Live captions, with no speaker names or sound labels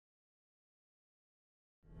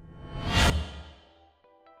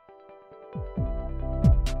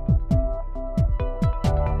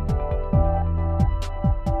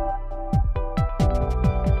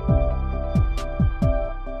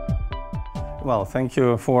Well, thank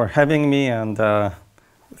you for having me, and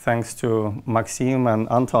thanks to Maxim and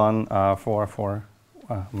Anton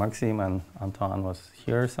Maxim and Anton was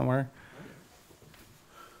here somewhere.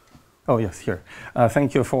 Oh, yes, here.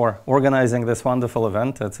 Thank you for organizing this wonderful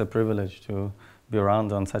event. It's a privilege to be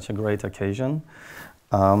around on such a great occasion.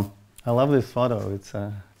 I love this photo. It's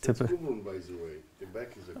a typical. By the way, the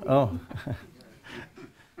back is a oh,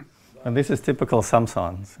 and this is typical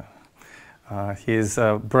Samson. So. His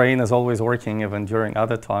brain is always working even during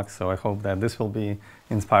other talks, so I hope that this will be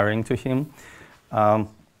inspiring to him. I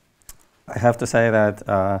have to say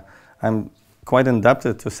that I'm quite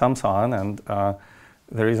indebted to Samson, and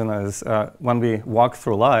the reason is when we walk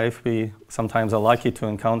through life, we sometimes are lucky to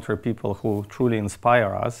encounter people who truly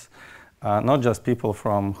inspire us, not just people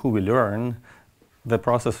from who we learn. The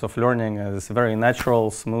process of learning is very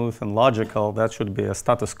natural, smooth, and logical. That should be a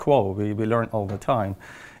status quo. We learn all the time.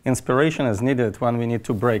 Inspiration is needed when we need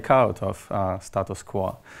to break out of status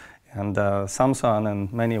quo. And Samson, in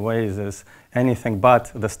many ways, is anything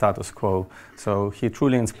but the status quo. So he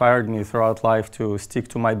truly inspired me throughout life to stick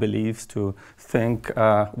to my beliefs, to think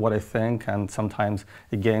what I think, and sometimes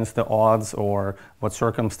against the odds or what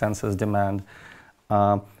circumstances demand.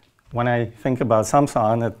 When I think about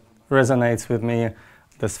Samson, it resonates with me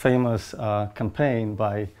this famous campaign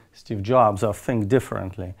by Steve Jobs of Think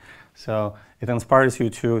Differently. So it inspires you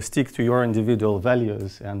to stick to your individual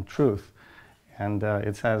values and truth. And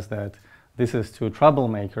it says that this is to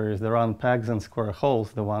troublemakers, the round pegs and square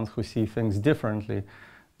holes, the ones who see things differently.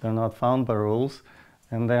 They're not found by rules,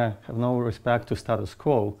 and they have no respect to status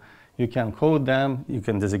quo. You can quote them, you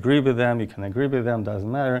can disagree with them, you can agree with them, doesn't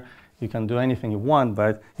matter. You can do anything you want,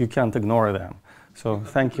 but you can't ignore them. So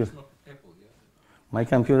thank you. Apple, yeah? My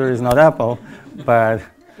computer is not Apple, but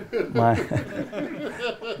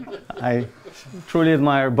I truly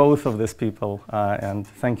admire both of these people, and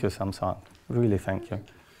thank you, Samson. Really, thank you.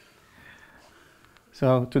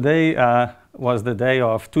 So today was the day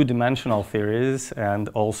of two-dimensional theories and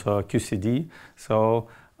also QCD. So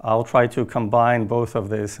I'll try to combine both of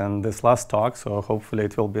this in this last talk, so hopefully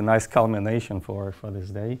it will be a nice culmination for this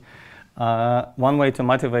day. One way to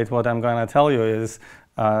motivate what I'm going to tell you is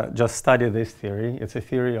just study this theory. It's a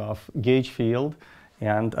theory of gauge field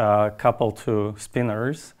and coupled to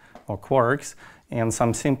spinors or quarks and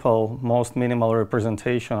some simple, most minimal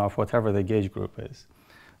representation of whatever the gauge group is.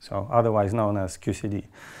 So otherwise known as QCD.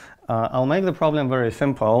 I'll make the problem very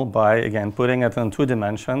simple by, again, putting it in 2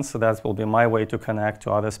 dimensions. So that will be my way to connect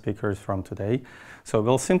to other speakers from today. So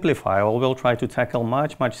we'll simplify, or we'll try to tackle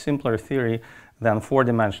much simpler theory than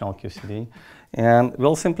 4-dimensional QCD. And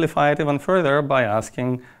we'll simplify it even further by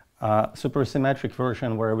asking a supersymmetric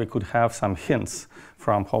version where we could have some hints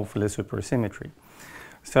from, hopefully, supersymmetry.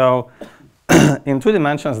 So in 2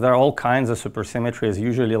 dimensions, there are all kinds of supersymmetries,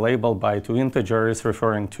 usually labeled by 2 integers,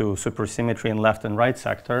 referring to supersymmetry in left and right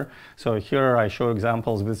sector. So here I show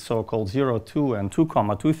examples with so-called 0, 2, and 2,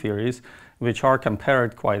 2 theories, which are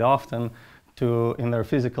compared quite often to, in their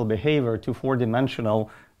physical behavior, to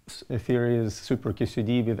 4-dimensional theories, super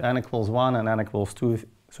QCD, with n equals 1 and n equals 2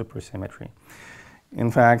 supersymmetry.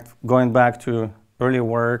 In fact, going back to early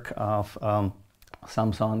work of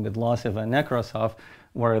Samson with Lossev and Nekrasov,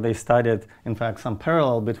 where they studied, in fact, some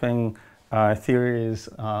parallel between theories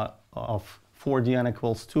of 4D n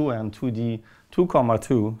equals 2 and 2D 2, 2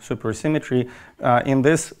 supersymmetry. In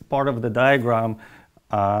this part of the diagram,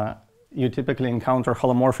 you typically encounter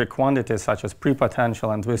holomorphic quantities such as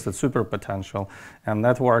prepotential and twisted superpotential. And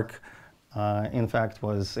that work, in fact,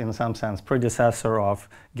 was in some sense predecessor of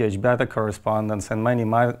gauge beta correspondence and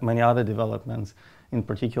many other developments, in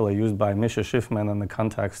particular used by Misha Schiffman in the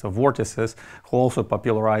context of vortices, who also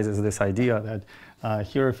popularizes this idea that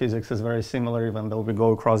here physics is very similar even though we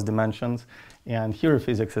go across dimensions, and here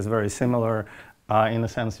physics is very similar in the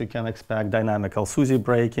sense you can expect dynamical SUSY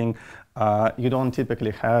breaking. You don't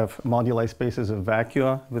typically have moduli spaces of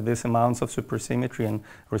vacua with these amounts of supersymmetry in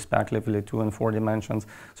respectively 2 and 4 dimensions.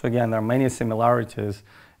 So again, there are many similarities,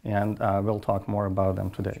 and we'll talk more about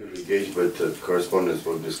them today. The gauge beta correspondence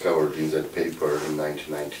was discovered in that paper in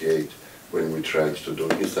 1998 when we tried to do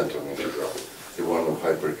instanton integral, the one of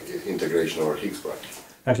hyperintegration over Higgs branch.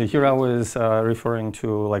 Actually, here I was referring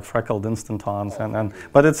to like freckled instantons,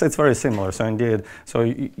 but it's very similar. So indeed, so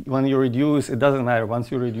when you reduce, it doesn't matter.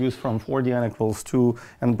 Once you reduce from 4D n equals 2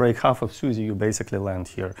 and break half of SUSY, you basically land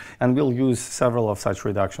here. And we'll use several of such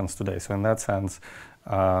reductions today. So in that sense,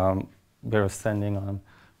 we're standing on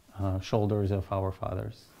shoulders of our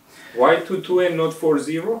fathers. Why 2, 2 and not 4,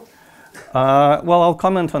 0? Well, I'll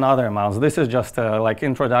comment on other amounts. This is just like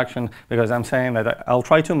introduction, because I'm saying that I'll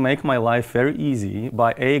try to make my life very easy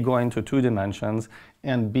by A, going to 2 dimensions,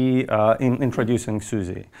 and B, introducing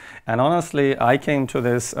SUSY. And honestly, I came to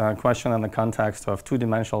this question in the context of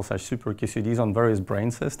 2-dimensional such super QCDs on various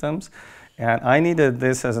brain systems. And I needed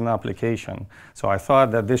this as an application. So I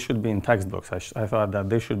thought that this should be in textbooks. I thought that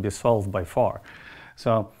this should be solved by far.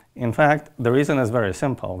 So in fact, the reason is very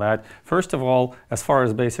simple, that first of all, as far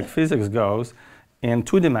as basic physics goes, in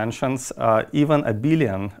 2 dimensions, even a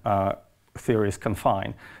billion theories can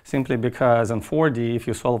fine, simply because in 4D, if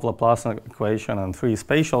you solve Laplace equation in 3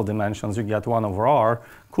 spatial dimensions, you get 1 over r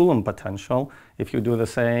Coulomb potential. If you do the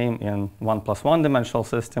same in 1 + 1 dimensional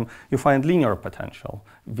system, you find linear potential.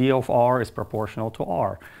 V of r is proportional to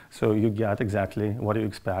r, so you get exactly what you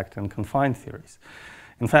expect in confined theories.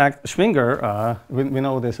 In fact, Schwinger, we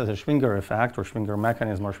know this as a Schwinger effect or Schwinger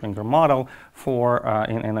mechanism or Schwinger model for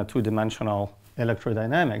in a 2-dimensional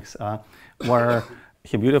electrodynamics, where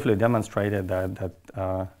he beautifully demonstrated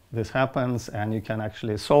that this happens, and you can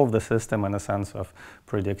actually solve the system in a sense of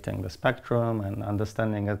predicting the spectrum and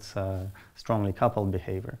understanding its strongly coupled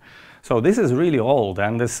behavior. So this is really old,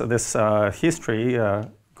 and this history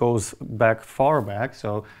goes back far back.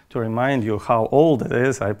 So to remind you how old it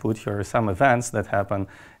is, I put here some events that happened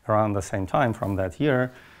around the same time from that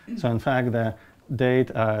year. So in fact, the date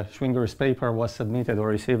Schwinger's paper was submitted or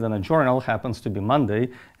received in a journal happens to be Monday.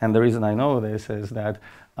 And the reason I know this is that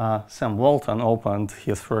Sam Walton opened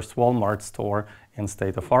his first Walmart store in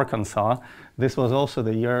state of Arkansas. This was also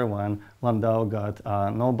the year when Landau got a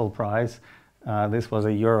Nobel Prize. This was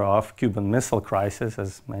a year of Cuban Missile Crisis,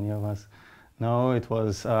 as many of us know. It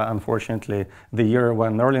was unfortunately the year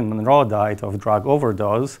when Marilyn Monroe died of drug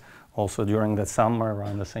overdose, also during the summer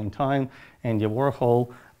around the same time. Andy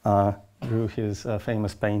Warhol drew his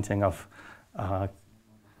famous painting of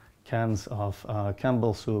cans of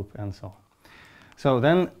Campbell soup and so on. So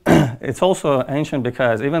then it's also ancient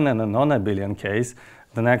because even in the non-abelian case,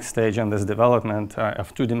 the next stage in this development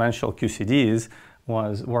of 2-dimensional QCDs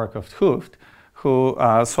was work of 't Hooft, who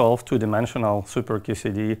solved 2-dimensional super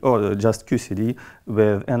QCD, or just QCD,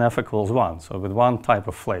 with NF = 1, so with one type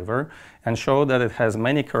of flavor, and showed that it has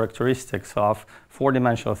many characteristics of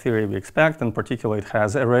 4-dimensional theory we expect. In particular, it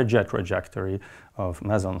has a jet trajectory of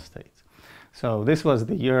meson states. So this was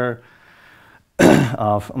the year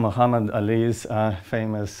of Muhammad Ali's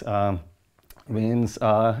famous wins.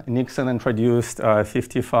 Nixon introduced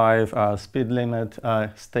 55 speed limit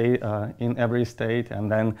in every state,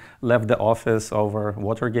 and then left the office over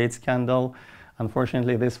Watergate scandal.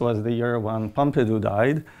 Unfortunately, this was the year when Pompidou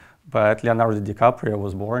died, but Leonardo DiCaprio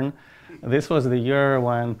was born. This was the year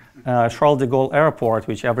when Charles de Gaulle Airport,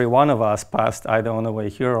 which every one of us passed either on the way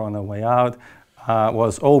here or on the way out,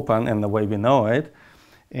 was open in the way we know it.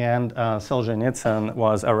 And Solzhenitsyn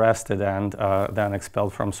was arrested and then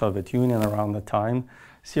expelled from Soviet Union around the time.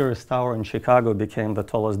 Sears Tower in Chicago became the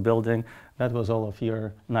tallest building. That was all of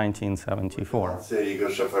year 1974.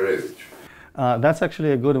 That's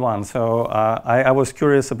actually a good one. So I was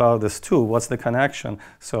curious about this too. What's the connection?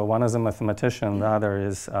 So one is a mathematician, the other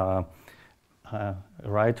is a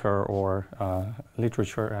writer or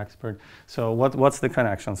literature expert. So what's the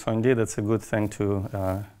connection? So indeed, it's a good thing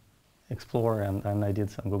to explore, and I did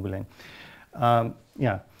some Googling.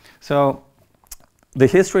 Yeah, so the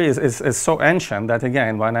history is so ancient that,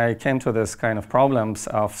 again, when I came to this kind of problems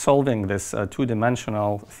of solving this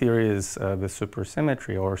 2-dimensional theories with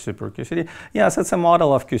supersymmetry or super QCD, yes, it's a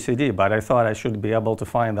model of QCD, but I thought I should be able to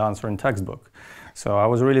find the answer in textbook. So I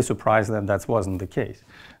was really surprised that that wasn't the case.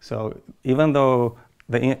 So even though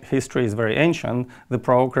the history is very ancient, the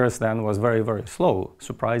progress then was very, very slow,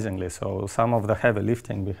 surprisingly. So some of the heavy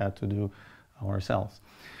lifting we had to do ourselves.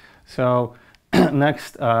 So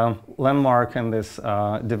next landmark in this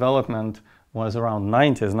development was around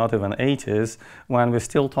 90s, not even 80s, when we're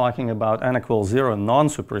still talking about n = 0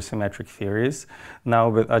 non-supersymmetric theories, now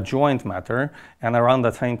with adjoint matter. And around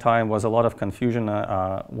the same time was a lot of confusion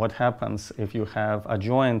what happens if you have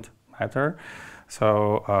adjoint matter.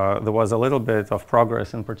 So there was a little bit of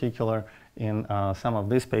progress, in particular in some of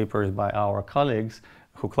these papers by our colleagues,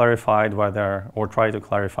 who clarified whether, or tried to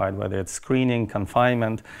clarify whether it's screening,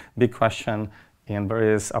 confinement, big question in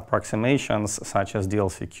various approximations such as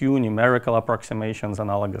DLCQ, numerical approximations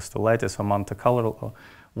analogous to lattice or Monte Carlo,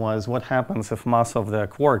 was what happens if mass of the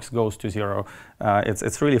quarks goes to 0.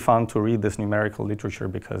 It's really fun to read this numerical literature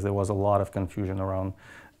because there was a lot of confusion around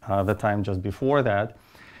the time just before that.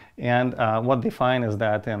 And what they find is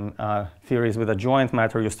that in theories with adjoint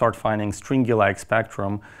matter, you start finding stringy-like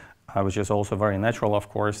spectrum which is also very natural, of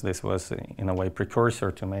course. This was, in a way,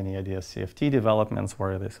 precursor to many IHES-CFT developments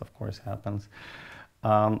where this, of course, happens.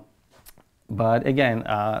 But again,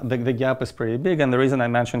 the gap is pretty big, and the reason I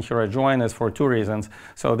mentioned here a join is for two reasons.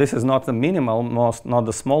 So this is not the minimal, not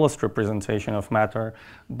the smallest representation of matter,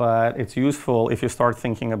 but it's useful if you start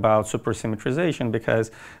thinking about supersymmetrization,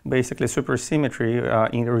 because basically supersymmetry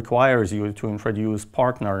requires you to introduce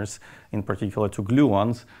partners, in particular to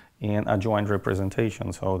gluons, in a joint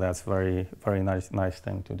representation. So that's very nice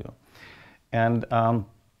thing to do. And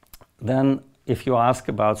then if you ask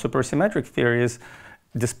about supersymmetric theories,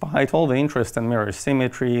 despite all the interest in mirror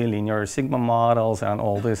symmetry, linear sigma models, and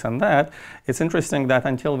all this and that, it's interesting that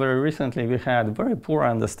until very recently we had very poor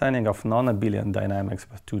understanding of non-abelian dynamics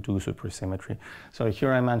with 2-2 supersymmetry. So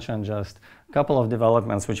here I mentioned just a couple of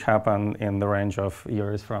developments which happened in the range of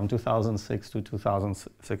years from 2006 to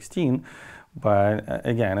 2016. But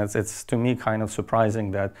again, it's to me kind of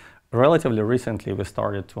surprising that relatively recently we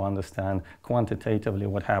started to understand quantitatively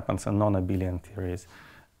what happens in non-abelian theories.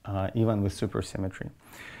 Even with supersymmetry.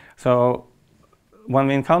 So when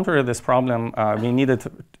we encountered this problem, we needed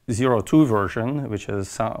 0-2 version, which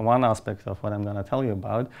is one aspect of what I'm going to tell you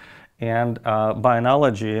about. And by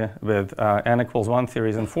analogy with n=1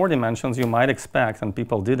 theories in 4 dimensions, you might expect, and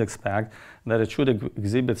people did expect, that it should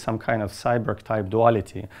exhibit some kind of Seiberg-type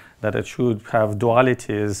duality, that it should have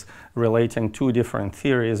dualities relating two different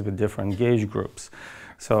theories with different gauge groups.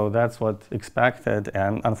 So that's what expected,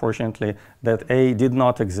 and unfortunately that A did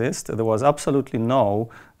not exist. There was absolutely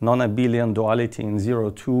no non-abelian duality in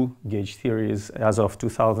 0-2 gauge theories as of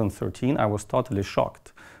 2013. I was totally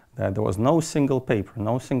shocked that there was no single paper,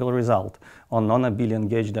 no single result on non-abelian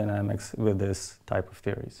gauge dynamics with this type of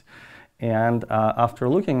theories. And after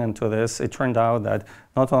looking into this, it turned out that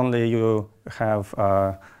not only you have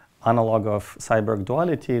analog of Seiberg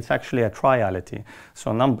duality, it's actually a triality.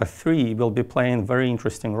 So number 3 will be playing a very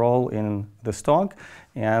interesting role in this talk.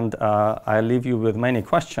 And I leave you with many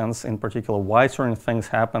questions, in particular, why certain things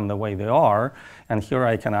happen the way they are. And here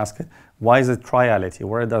I can ask, why is it triality?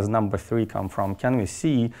 Where does number 3 come from? Can we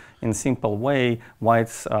see in simple way why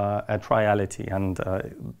it's a triality? And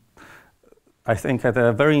I think at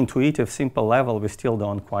a very intuitive, simple level, we still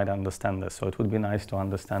don't quite understand this. So it would be nice to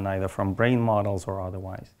understand either from brain models or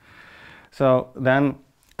otherwise. So then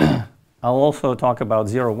I'll also talk about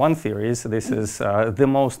 0-1 theories. This is the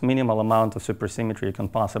most minimal amount of supersymmetry you can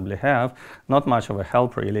possibly have. Not much of a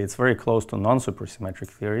help, really. It's very close to non-supersymmetric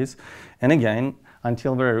theories. And again,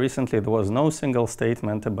 until very recently, there was no single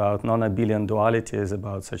statement about non-abelian dualities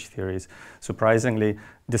about such theories. Surprisingly,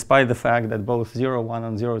 despite the fact that both 0-1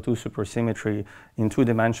 and 0-2 supersymmetry in 2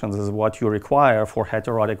 dimensions is what you require for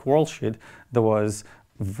heterotic worldsheet, there was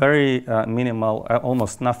very minimal,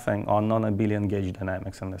 almost nothing on non-abelian gauge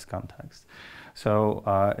dynamics in this context. So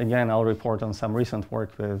again, I'll report on some recent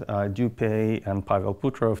work with Dupay and Pavel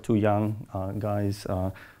Putrov, 2 young guys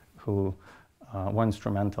who were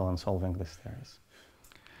instrumental in solving these theories.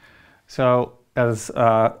 So as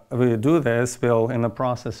we do this, we'll in the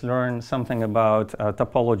process learn something about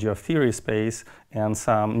topology of theory space and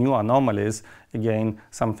some new anomalies. Again,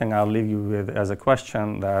 something I'll leave you with as a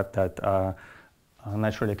question that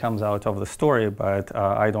naturally comes out of the story, but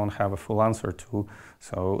I don't have a full answer to.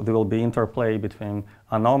 So there will be interplay between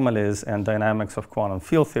anomalies and dynamics of quantum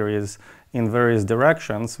field theories in various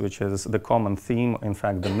directions, which is the common theme, in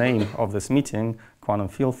fact, the name of this meeting, quantum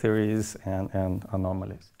field theories and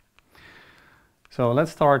anomalies. So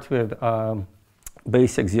let's start with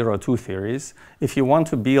basic 0-2 theories. If you want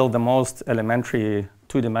to build the most elementary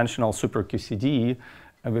 2-dimensional super QCD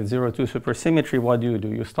with 0-2 supersymmetry, what do?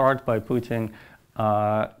 You start by putting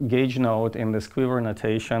gauge node in this quiver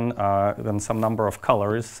notation and some number of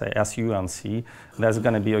colors, say SU and C. That's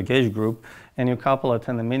going to be a gauge group. And you couple it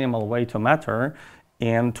in a minimal way to matter.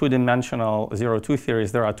 In 2-dimensional 0-2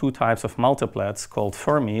 theories, there are 2 types of multiplets called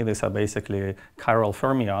Fermi. These are basically chiral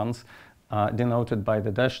fermions denoted by the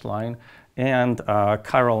dashed line, and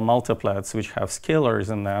chiral multiplets which have scalars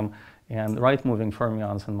in them, and right-moving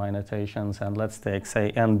fermions in my notations, and let's take,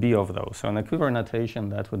 say, NB of those. So in a quiver notation,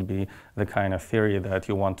 that would be the kind of theory that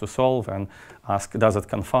you want to solve and ask, does it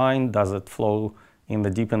confine, does it flow in the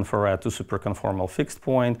deep infrared to superconformal fixed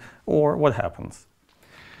point, or what happens?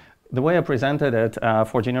 The way I presented it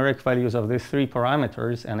for generic values of these 3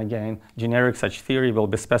 parameters, and again, generic such theory will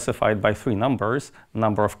be specified by 3 numbers,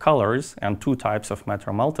 number of colors, and 2 types of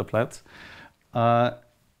matter multiplets.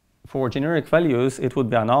 For generic values, it would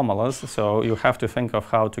be anomalous, so you have to think of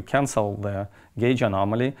how to cancel the gauge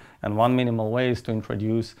anomaly. And one minimal way is to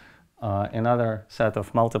introduce another set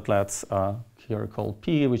of multiplets here called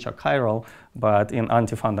P, which are chiral, but in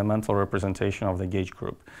anti-fundamental representation of the gauge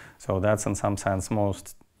group. So that's in some sense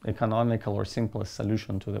most economical or simplest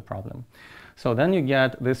solution to the problem. So then you get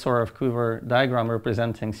this sort of quiver diagram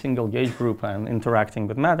representing single gauge group and interacting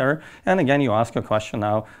with matter. And again, you ask a question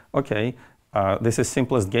now, okay, this is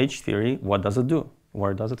simplest gauge theory. What does it do?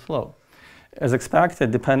 Where does it flow? As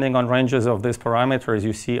expected, depending on ranges of these parameters,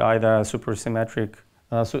 you see either supersymmetric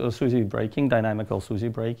SUSY breaking, dynamical SUSY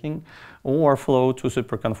breaking, or flow to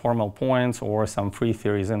superconformal points or some free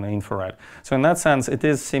theories in the infrared. So in that sense, it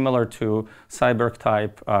is similar to Seiberg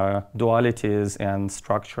type dualities and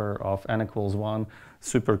structure of n equals 1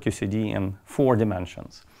 super QCD in 4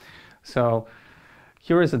 dimensions. So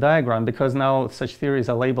here is a diagram, because now such theories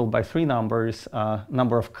are labeled by 3 numbers,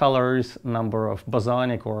 number of colors, number of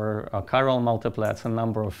bosonic or chiral multiplets, and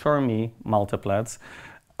number of Fermi multiplets.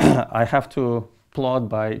 I have to plot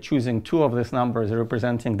by choosing 2 of these numbers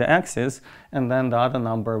representing the axis, and then the other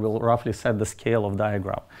number will roughly set the scale of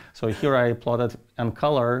diagram. So here I plotted n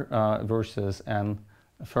color versus n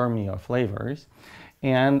Fermi or flavors.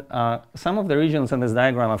 And some of the regions in this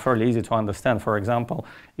diagram are fairly easy to understand. For example,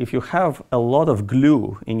 if you have a lot of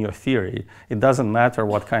glue in your theory, it doesn't matter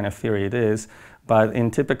what kind of theory it is, but in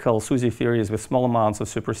typical SUSY theories with small amounts of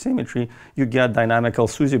supersymmetry, you get dynamical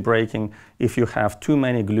SUSY breaking if you have too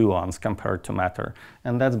many gluons compared to matter.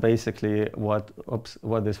 And that's basically what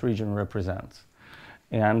this region represents.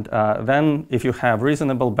 And then if you have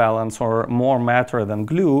reasonable balance or more matter than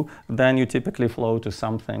glue, then you typically flow to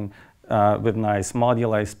something with nice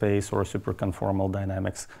moduli space or superconformal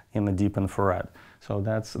dynamics in the deep infrared. So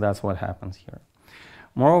that's what happens here.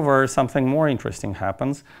 Moreover, something more interesting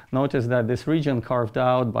happens. Notice that this region carved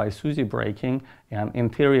out by SUSY breaking and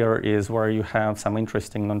interior is where you have some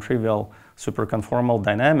interesting non-trivial superconformal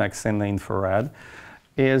dynamics in the infrared,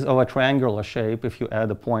 is of a triangular shape. If you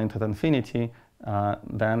add a point at infinity,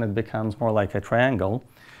 then it becomes more like a triangle.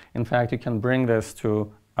 In fact, you can bring this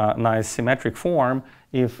to a nice symmetric form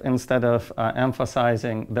if instead of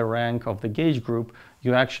emphasizing the rank of the gauge group,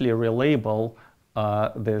 you actually relabel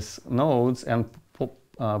these nodes and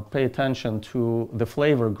pay attention to the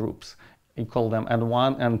flavor groups. You call them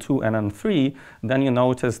N1, N2, and N3. Then you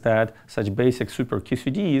notice that such basic super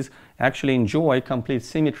QCDs actually enjoy complete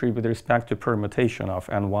symmetry with respect to permutation of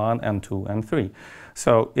N1, N2, and 3.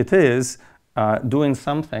 So it is doing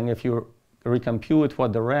something. If you recompute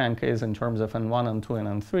what the rank is in terms of N1, N2,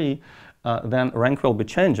 and N3, then rank will be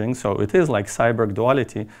changing. So it is like Seiberg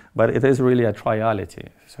duality, but it is really a triality.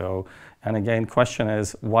 So, and again, question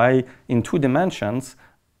is why in 2 dimensions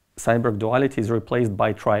Seiberg duality is replaced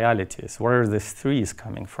by trialities? Where are these 3s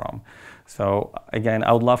coming from? So again,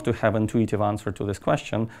 I would love to have an intuitive answer to this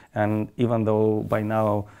question. And even though by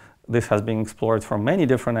now this has been explored from many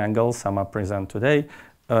different angles, some are present today,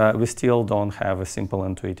 we still don't have a simple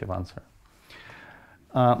intuitive answer.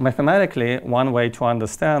 Mathematically, one way to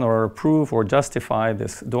understand or prove or justify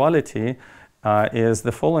this duality is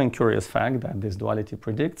the following curious fact that this duality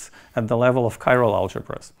predicts at the level of chiral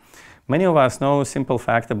algebras. Many of us know a simple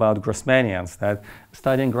fact about Grassmannians, that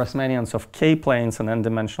studying Grassmannians of k-planes in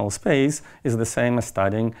n-dimensional space is the same as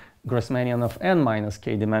studying Grassmannian of n minus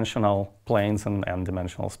k-dimensional planes in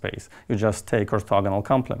n-dimensional space. You just take orthogonal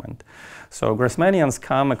complement. So Grassmannians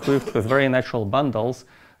come equipped with very natural bundles,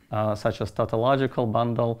 such as tautological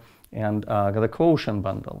bundle and the quotient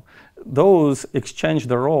bundle. Those exchange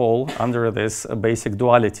the role under this basic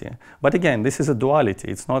duality. But again, this is a duality,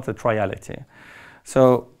 it's not a triality.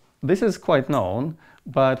 So this is quite known,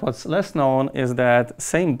 but what's less known is that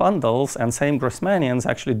same bundles and same Grassmannians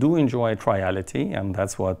actually do enjoy triality, and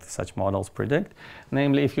that's what such models predict.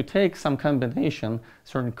 Namely, if you take some combination,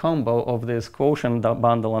 certain combo of this quotient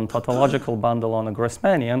bundle and tautological bundle on a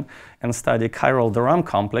Grassmannian and study chiral de Rham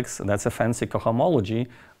complex, that's a fancy cohomology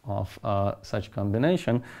of such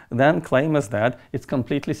combination, then claim is that it's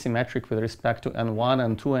completely symmetric with respect to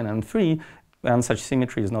N1, N2, and N3, and such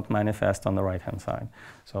symmetry is not manifest on the right-hand side.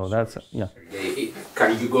 So that's, yeah.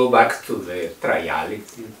 Can you go back to the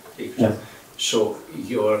triality picture? Yeah. So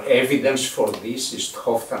your evidence for this is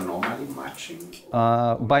Hopf anomaly matching?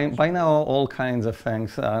 By now, all kinds of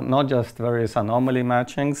things, not just various anomaly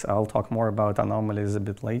matchings. I'll talk more about anomalies a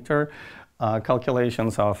bit later.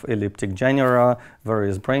 Calculations of elliptic genera,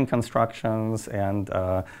 various brane constructions, and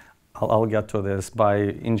I'll get to this by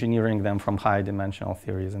engineering them from high-dimensional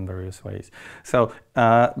theories in various ways. So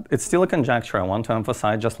it's still a conjecture. I want to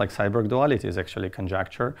emphasize, just like Seiberg duality is actually a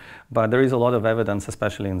conjecture, but there is a lot of evidence,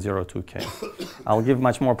 especially in 0-2K. I'll give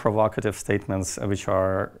much more provocative statements, which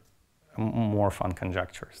are more fun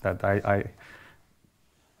conjectures that I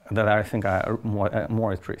think are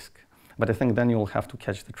more at risk. But I think then you'll have to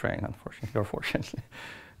catch the train, unfortunately, or fortunately.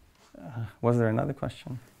 Was there another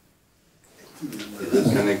question? Is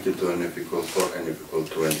it connected to n equals 4, n equals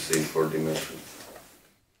 2, and c in 4 dimensions?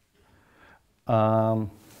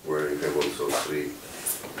 Where you have also 3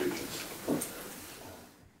 regions.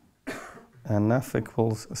 NF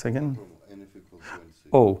equals, second? N equals 2 and c.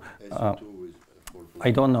 Oh, S2 I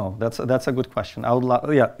don't know. That's a good question.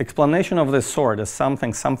 Yeah, explanation of this sort is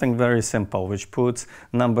something very simple, which puts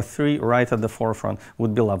number 3 right at the forefront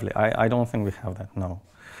would be lovely. I don't think we have that, no.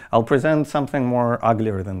 I'll present something more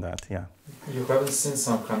uglier than that, yeah. You haven't seen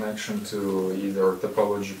some connection to either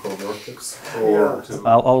topological vertex or to...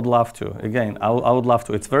 I would love to. Again, I would love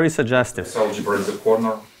to. It's very suggestive. Algebra in the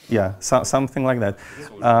corner? Yeah, something like that.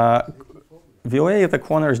 VOA at the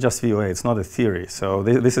corner is just VOA, it's not a theory, so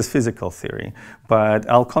this is physical theory. But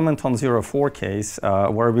I'll comment on 04 case,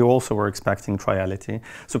 where we also were expecting triality.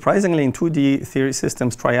 Surprisingly, in 2D theory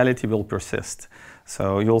systems, triality will persist.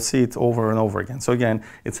 So you'll see it over and over again. So again,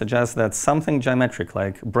 it suggests that something geometric,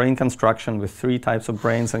 like brain construction with 3 types of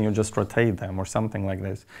brains and you just rotate them, or something like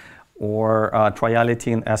this. Or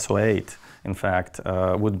triality in SO8, in fact,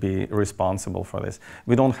 would be responsible for this.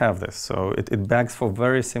 We don't have this, so it begs for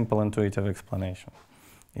very simple intuitive explanation,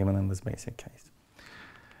 even in this basic case.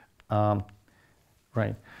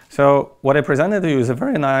 Right. So what I presented to you is a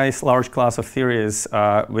very nice large class of theories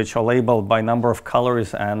which are labeled by number of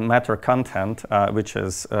colors and matter content, which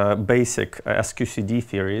is basic SQCD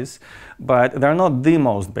theories, but they're not the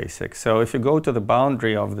most basic. So if you go to the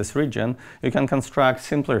boundary of this region, you can construct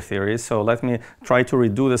simpler theories. So let me try to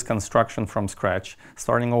redo this construction from scratch,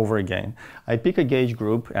 starting over again. I pick a gauge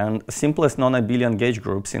group, and simplest non-abelian gauge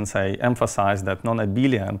group, since I emphasized that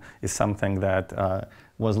non-abelian is something that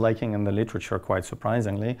was lacking in the literature quite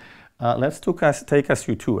surprisingly. Let's take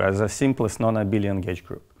SU2 as the simplest non-abelian gauge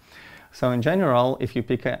group. So in general, if you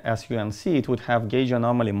pick a SU&C, it would have gauge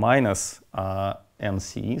anomaly minus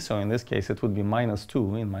NC. So in this case, it would be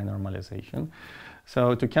 -2 in my normalization.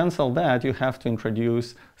 So to cancel that, you have to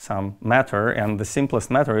introduce some matter, and the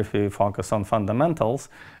simplest matter, if we focus on fundamentals,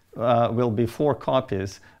 will be 4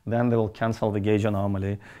 copies. Then they will cancel the gauge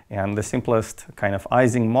anomaly, and the simplest kind of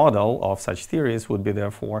Ising model of such theories would be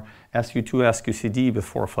therefore SU2 SQCD with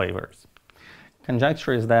 4 flavors.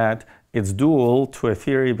 Conjecture is that it's dual to a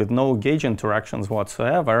theory with no gauge interactions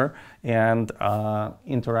whatsoever, and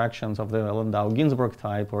interactions of the Landau-Ginzburg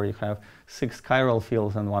type, where you have 6 chiral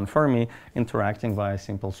fields and 1 Fermi interacting via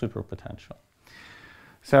simple superpotential.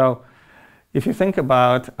 So if you think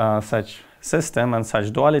about such system and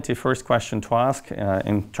such duality, first question to ask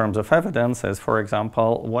in terms of evidence is, for example,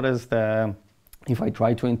 what is the, if I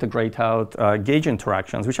try to integrate out gauge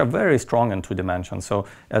interactions, which are very strong in 2 dimensions. So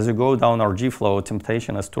as you go down our G-flow,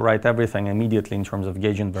 temptation is to write everything immediately in terms of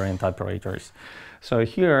gauge invariant operators. So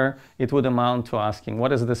here, it would amount to asking,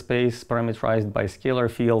 what is the space parameterized by scalar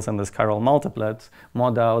fields and the chiral multiplets,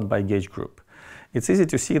 mod out by gauge group? It's easy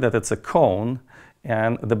to see that it's a cone,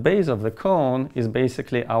 and the base of the cone is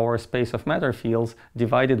basically our space of matter fields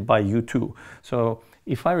divided by U2. So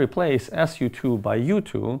if I replace SU2 by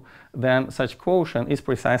U2, then such quotient is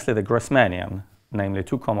precisely the Grassmannian, namely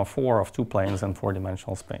 2, 4 of 2 planes in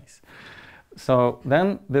 4-dimensional space. So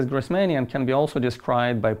then this Grassmannian can be also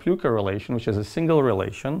described by Plücker relation, which is a single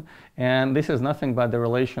relation. And this is nothing but the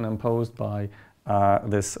relation imposed by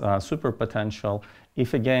this superpotential.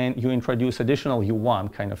 If again you introduce additional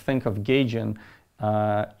U1, kind of think of gauging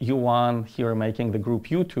U1 here, making the group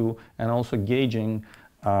U2, and also gauging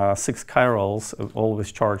 6 chirals,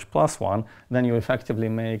 always charged +1, then you effectively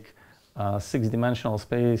make 6-dimensional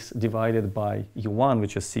space divided by U1,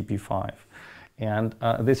 which is CP5. And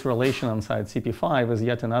this relation inside CP5 is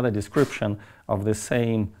yet another description of the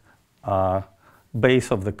same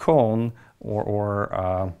base of the cone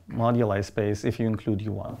or moduli space if you include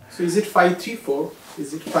U1. So is it phi 3, 4?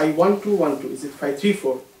 Is it phi 1, 2, 1, 2? Is it phi 3,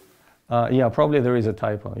 4? Yeah, probably there is a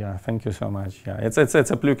typo. Yeah, thank you so much. Yeah, it's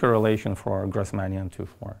a Plücker relation for Grassmannian 2,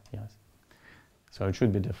 4. Yes. So it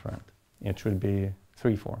should be different. It should be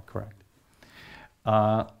 3, 4, correct.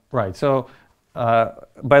 Right. So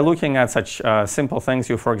by looking at such simple things,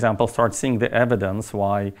 you, for example, start seeing the evidence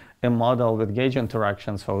why a model with gauge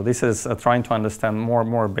interaction. So this is trying to understand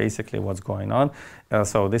more basically what's going on.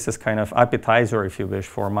 So this is kind of appetizer, if you wish,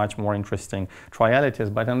 for much more interesting trialities.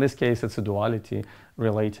 But in this case, it's a duality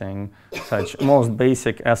relating such most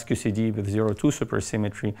basic SQCD with 0-2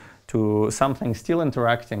 supersymmetry to something still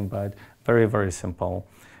interacting, but very, very simple,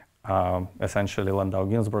 essentially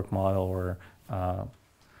Landau-Ginzburg model or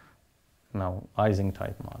Ising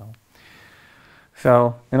type model.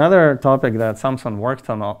 So another topic that Samson worked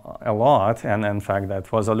on a lot, and in fact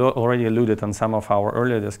that was already alluded in some of our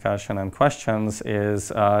earlier discussion and questions,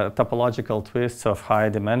 is topological twists of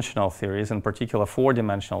high-dimensional theories, in particular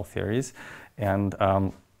four-dimensional theories. And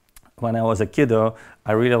when I was a kiddo,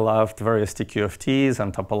 I really loved various TQFTs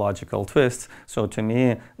and topological twists. So to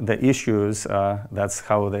me, the issues, that's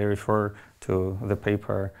how they refer to the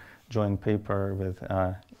paper, joint paper with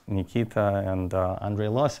Nikita and Andrei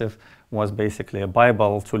Losev, was basically a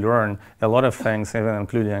Bible to learn a lot of things, even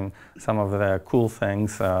including some of the cool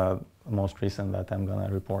things, most recent that I'm going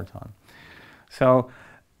to report on. So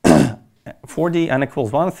 4D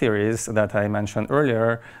n=1 theories that I mentioned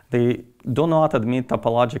earlier, they do not admit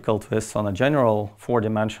topological twists on a general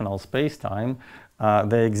four-dimensional space-time.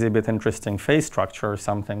 They exhibit interesting phase structure,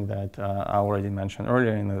 something that I already mentioned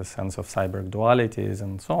earlier in the sense of Seiberg dualities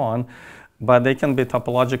and so on. But they can be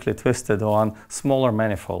topologically twisted on smaller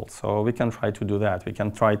manifolds. So we can try to do that. We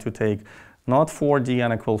can try to take not 4D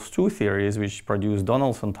n=2 theories, which produce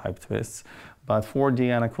Donaldson-type twists, but 4D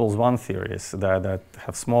n=1 theories that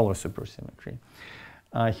have smaller supersymmetry.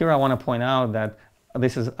 Here I want to point out that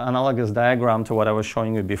this is analogous diagram to what I was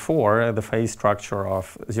showing you before. The phase structure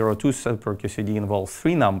of 0,2 super QCD involves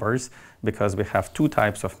three numbers because we have two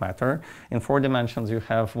types of matter. In 4 dimensions, you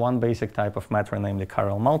have one basic type of matter, namely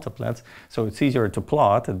chiral multiplets. So it's easier to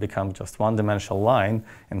plot. It becomes just one-dimensional line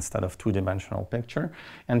instead of two-dimensional picture.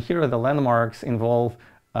 And here the landmarks involve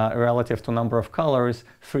relative to number of colors,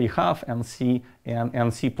 3½ NC and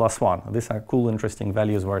NC+1. These are cool, interesting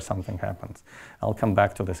values where something happens. I'll come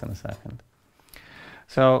back to this in a second.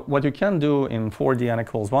 So what you can do in 4D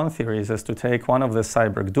n=1 theories is to take one of the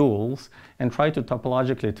Seiberg duals and try to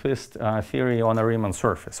topologically twist theory on a Riemann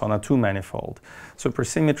surface, on a two-manifold.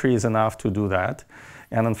 Supersymmetry is enough to do that.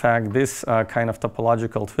 And in fact, this kind of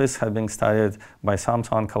topological twists have been studied by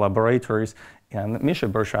Samson collaborators, and Misha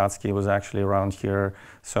Bershadsky was actually around here.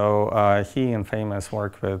 So he, in famous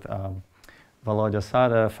work with Volodya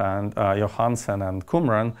Sadev and Johansen and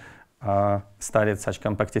Kumran, studied such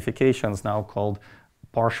compactifications now called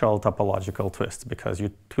partial topological twists, because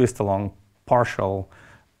you twist along partial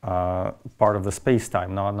part of the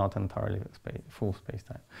space-time, not entirely full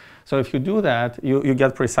space-time. So if you do that, you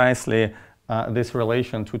get precisely this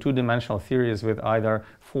relation to two-dimensional theories with either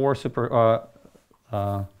if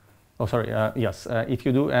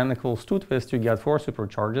you do n=2 twists, you get 4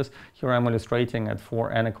 supercharges. Here I'm illustrating at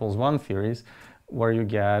 4 n=1 theories, where you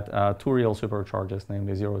get 2 real supercharges,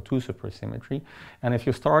 namely 0,2 supersymmetry. And if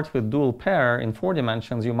you start with dual pair in 4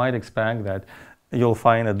 dimensions, you might expect that you'll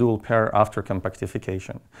find a dual pair after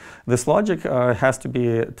compactification. This logic has to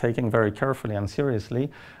be taken very carefully and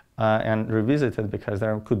seriously and revisited, because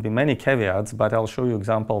there could be many caveats, but I'll show you an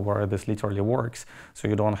example where this literally works, so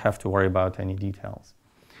you don't have to worry about any details.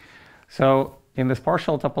 So in this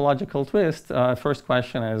partial topological twist, first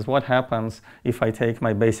question is, what happens if I take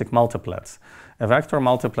my basic multiplets? A vector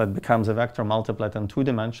multiplet becomes a vector multiplet in 2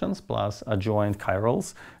 dimensions plus adjoint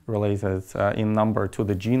chirals related in number to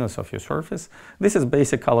the genus of your surface. This is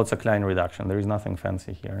basic Kaluza-Klein reduction. There is nothing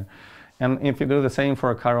fancy here. And if you do the same for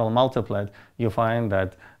a chiral multiplet, you find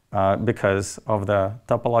that because of the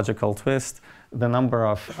topological twist, the number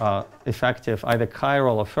of effective either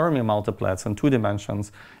chiral or Fermi multiplets in 2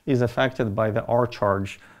 dimensions is affected by the R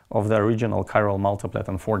charge of the original chiral multiplet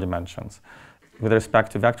in 4 dimensions. With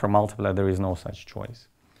respect to vector multiplet, there is no such choice.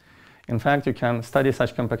 In fact, you can study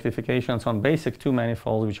such compactifications on basic 2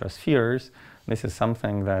 manifolds, which are spheres. This is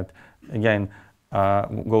something that, again,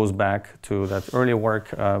 goes back to that early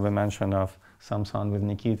work we mentioned of Samson with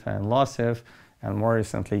Nikita and Losev, and more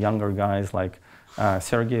recently younger guys like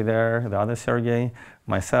Sergei there, the other Sergei,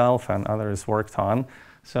 myself, and others worked on.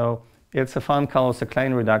 So it's a fun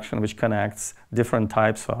Kaluza-Klein reduction which connects different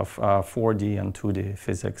types of 4D and 2D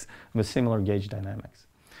physics with similar gauge dynamics.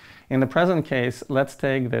 In the present case, let's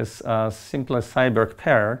take this simplest Seiberg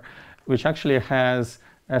pair, which actually has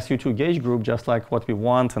SU2 gauge group just like what we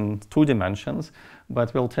want in 2 dimensions,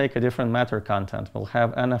 but we'll take a different matter content. We'll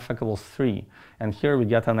have n=3, and here we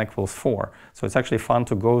get n=4. So it's actually fun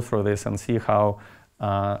to go through this and see how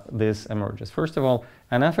this emerges. First of all,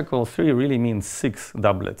 n=3 really means 6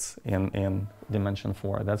 doublets in dimension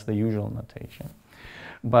 4. That's the usual notation.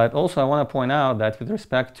 But also I want to point out that with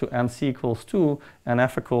respect to nc=2,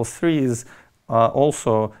 n=3 is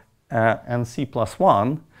also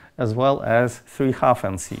nc+1, as well as 3½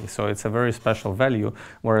 NC. So it's a very special value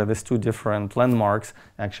where these 2 different landmarks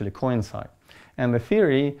actually coincide. And the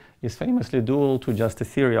theory is famously dual to just the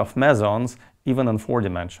theory of mesons, even in 4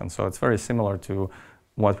 dimensions. So it's very similar to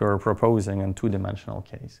what we were proposing in 2-dimensional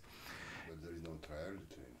case. But there is no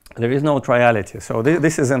triarity. there is no triality. So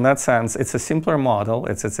this is, in that sense, it's a simpler model.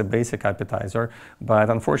 It's a basic appetizer, but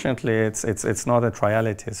unfortunately, it's not a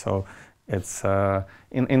triality. So it's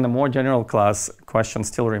in the more general class, question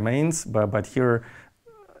still remains, but here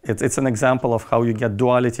it's an example of how you get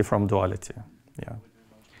duality from duality. Yeah.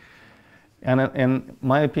 And in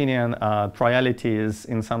my opinion, triality is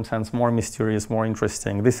in some sense more mysterious, more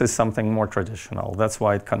interesting. This is something more traditional. That's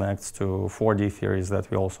why it connects to 4D theories that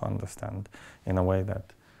we also understand in a way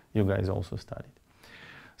that you guys also studied.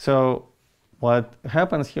 So what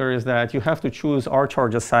happens here is that you have to choose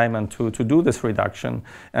R-charge assignment to do this reduction.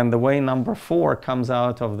 And the way number 4 comes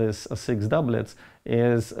out of this 6 doublets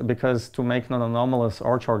is because to make non-anomalous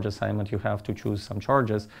R-charge assignment, you have to choose some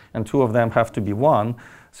charges, and 2 of them have to be 1.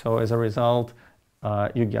 So as a result,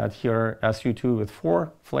 you get here SU2 with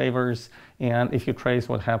 4 flavors. And if you trace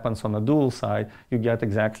what happens on the dual side, you get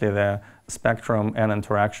exactly the spectrum and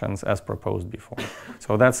interactions as proposed before.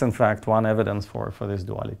 So that's, in fact, one evidence for this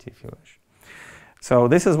duality, if you wish. So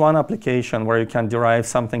this is one application where you can derive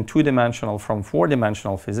something 2-dimensional from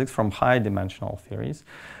 4-dimensional physics, from high-dimensional theories.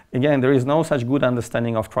 Again, there is no such good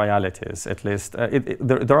understanding of trialities, at least.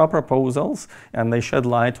 There are proposals, and they shed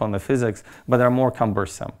light on the physics, but they're more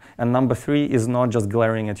cumbersome. And number 3 is not just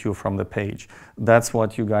glaring at you from the page. That's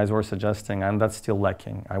what you guys were suggesting, and that's still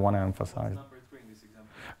lacking, I want to emphasize. Number 3 in this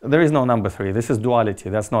example? There is no number 3. This is duality.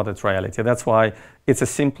 That's not a triality. That's why it's a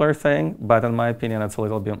simpler thing, but in my opinion, it's a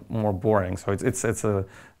little bit more boring. So it's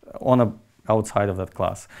on a outside of that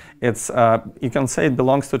class. It's, you can say it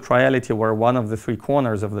belongs to triality where one of the 3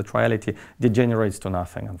 corners of the triality degenerates to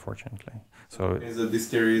nothing, unfortunately. So is that this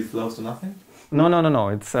theory belongs to nothing? No.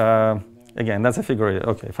 It's, again, that's a figure.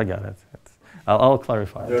 Okay, forget it. I'll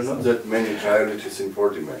clarify. There are not that many trialities in 4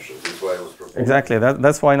 dimensions. That's why I was proposing. Exactly.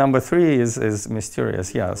 That's why number 3 is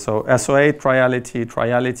mysterious. Yeah. So SO8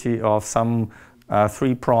 triality of some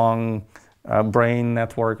 3-prong brain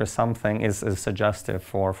network or something is suggestive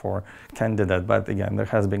for candidate, but again, there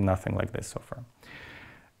has been nothing like this so far.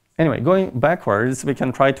 Anyway, going backwards, we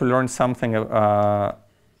can try to learn something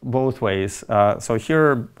both ways. So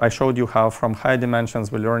here I showed you how from high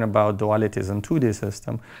dimensions we learn about dualities in 2D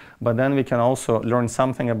system, but then we can also learn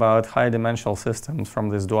something about high dimensional systems from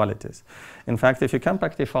these dualities. In fact, if you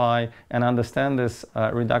compactify and understand this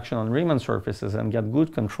reduction on Riemann surfaces and get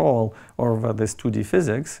good control over this 2D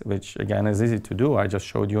physics, which again is easy to do, I just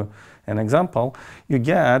showed you an example, you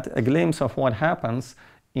get a glimpse of what happens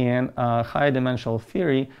in high dimensional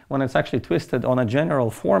theory when it's actually twisted on a general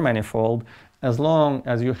 4 manifold, as long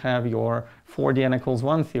as you have your 4D n equals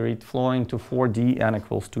 1 theory flowing to 4D n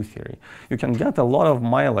equals 2 theory. You can get a lot of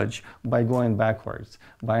mileage by going backwards,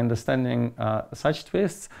 by understanding such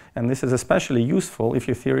twists, and this is especially useful if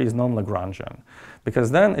your theory is non-Lagrangian,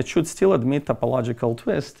 because then it should still admit topological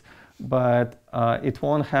twist, but it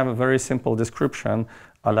won't have a very simple description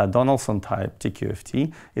a la Donaldson type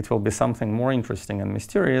TQFT. It will be something more interesting and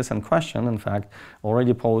mysterious, and question, in fact,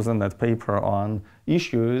 already posed in that paper on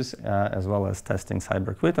issues, as well as testing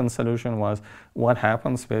Seiberg-Witten solution, was what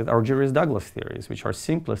happens with Argyris-Douglas theories, which are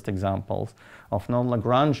simplest examples of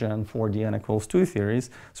non-Lagrangian 4D n equals 2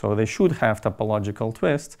 theories. So they should have topological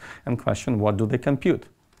twists, and question, what do they compute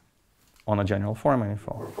on a general 4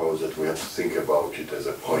 manifold? I propose that we have to think about it as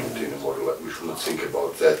a point in a model. We should not think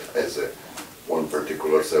about that as a one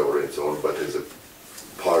particular cell or its own, but as a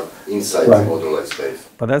part inside the modularized space.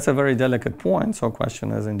 But that's a very delicate point. So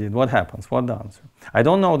question is indeed, what happens? What the answer? I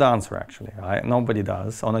don't know the answer, actually. Nobody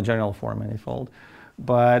does on a general 4 manifold.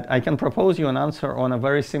 But I can propose you an answer on a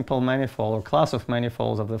very simple manifold or class of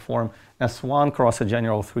manifolds of the form S1 cross a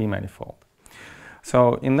general 3 manifold.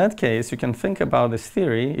 So in that case, you can think about this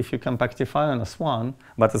theory if you compactify on S1,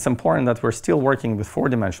 but it's important that we're still working with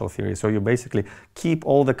 4-dimensional theory. So you basically keep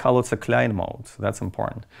all the Kaluza-Klein modes. That's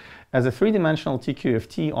important. As a 3-dimensional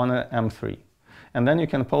TQFT on a M3. And then you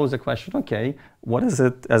can pose the question, okay, what is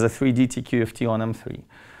it as a 3D TQFT on M3?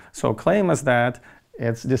 So claim is that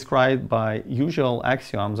it's described by usual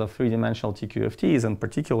axioms of 3-dimensional TQFTs. In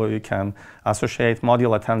particular, you can associate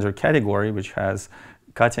modular tensor category, which has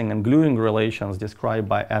cutting and gluing relations described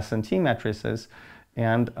by S and T matrices,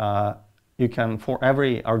 and you can, for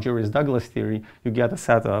every Argyris-Douglas theory, you get a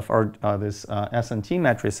set of this S and T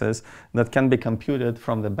matrices that can be computed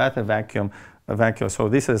from the beta vacuum. So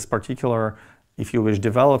this is particular, if you wish,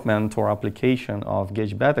 development or application of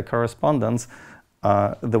gauge beta correspondence,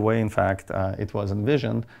 the way, in fact, it was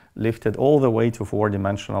envisioned, lifted all the way to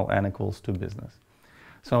 4-dimensional n equals 2 business.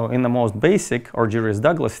 So in the most basic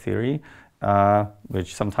Argyris-Douglas theory,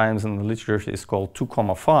 which sometimes in the literature is called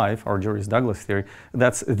 2,5, Argyris-Douglas theory.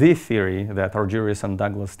 That's the theory that Argyris and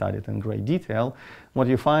Douglas studied in great detail. What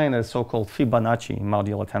you find is so-called Fibonacci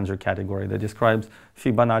modular tensor category that describes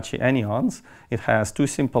Fibonacci anyons. It has two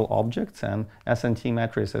simple objects, and S&T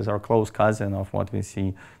matrices are close cousin of what we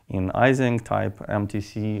see in Ising type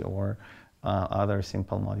MTC or other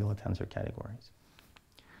simple modular tensor categories.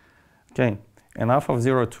 Okay. Enough of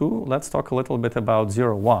 0, 2. Let's talk a little bit about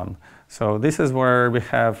 0, 1. So this is where we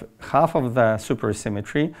have half of the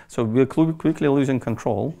supersymmetry. So we're quickly losing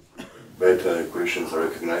control. Beta equations are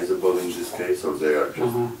recognizable in this case, or they are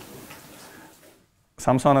just...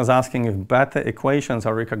 Samson is asking if beta equations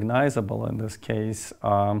are recognizable in this case.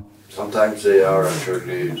 Sometimes they are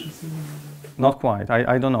actually... Not quite.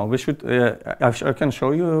 I don't know. We should. I can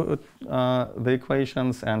show you the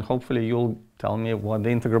equations, and hopefully you'll tell me what the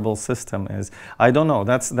integrable system is. I don't know.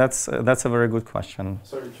 That's a very good question.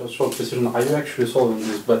 Sorry, just short precision. Are you actually solving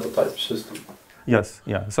this beta type system? Yes.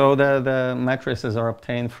 Yeah. So the matrices are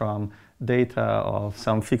obtained from data of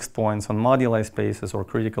some fixed points on moduli spaces or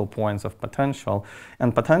critical points of potential,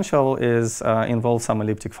 and potential is involves some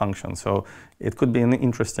elliptic function. So it could be an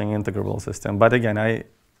interesting integrable system. But again,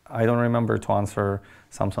 I don't remember to answer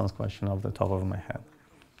Samson's question off the top of my head.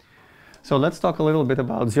 So let's talk a little bit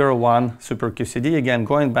about 0, 1 super QCD. Again,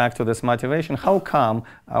 going back to this motivation, how come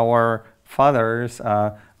our fathers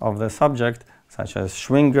of the subject, such as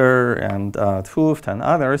Schwinger and 't Hooft and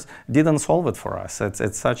others, didn't solve it for us?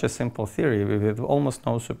 It's such a simple theory with almost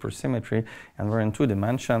no supersymmetry, and we're in 2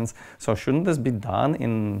 dimensions. So shouldn't this be done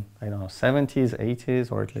in, I don't know, 70s,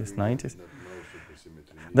 80s, or at least 90s?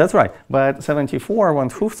 That's right, but 74, when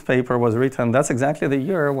 't Hooft's paper was written, that's exactly the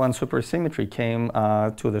year when supersymmetry came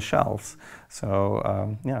to the shelves.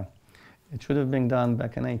 So yeah, it should have been done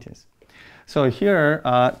back in 80s. So here,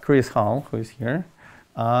 Chris Hall, who is here,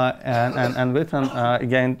 and Witten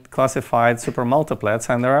again classified supermultiplets,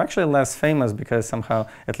 and they're actually less famous because somehow,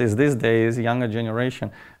 at least these days, younger generation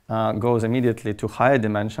goes immediately to higher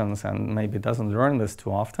dimensions and maybe doesn't learn this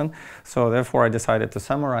too often. So therefore I decided to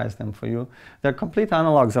summarize them for you. They're complete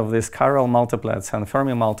analogs of these chiral multiplets and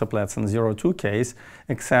Fermi multiplets in 0, 2 case,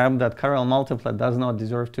 except that chiral multiplet does not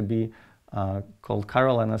deserve to be called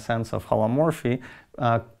chiral in a sense of holomorphy,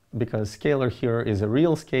 because scalar here is a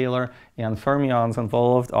real scalar, and fermions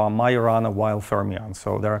involved are Majorana wild fermions.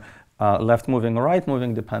 So they're left moving or right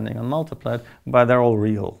moving depending on multiplet, but they're all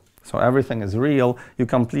real. So everything is real. You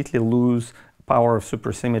completely lose power of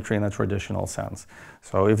supersymmetry in a traditional sense.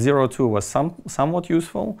 So if 0, 2 was somewhat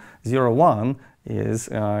useful, 0, 1 is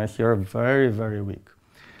here very, very weak.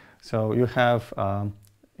 So you have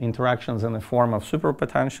interactions in the form of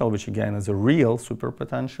superpotential, which again is a real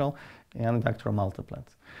superpotential, and vector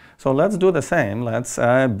multiplets. So let's do the same. Let's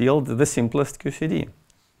build the simplest QCD.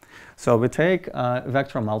 So we take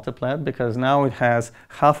vector multiplet because now it has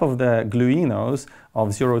half of the gluinos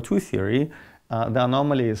of 0, 2 theory. The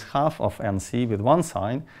anomaly is half of NC with 1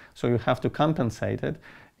 sign, so you have to compensate it.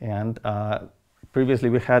 And previously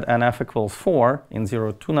we had NF equals 4 in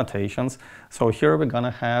 0, 2 notations. So here we're going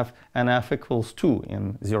to have NF equals 2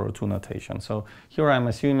 in 0, 2 notation. So here I'm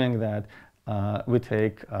assuming that we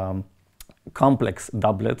take complex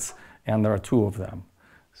doublets, and there are 2 of them.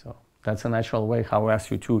 So that's a natural way how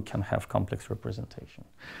SU2 can have complex representation.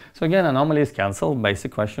 So again, anomalies cancel.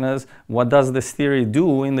 Basic question is, what does this theory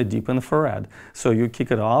do in the deep infrared? So you kick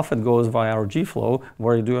it off, it goes via our G-flow.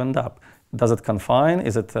 Where do you end up? Does it confine?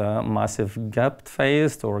 Is it a massive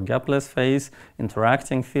gap-phased or gapless phase?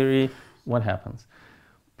 Interacting theory? What happens?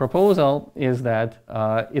 Proposal is that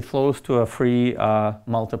it flows to a free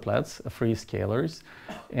multiplets, free scalars,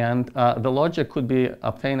 and the logic could be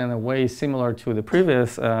obtained in a way similar to the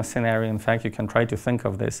previous scenario. In fact, you can try to think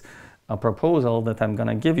of this proposal that I'm going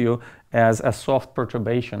to give you as a soft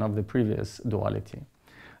perturbation of the previous duality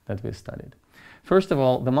that we studied. First of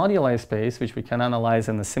all, the moduli space, which we can analyze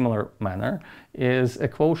in a similar manner, is a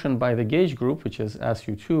quotient by the gauge group, which is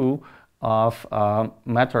SU2, of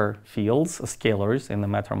matter fields, scalars in the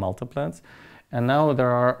matter multiplets. And now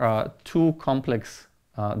there are 2 complex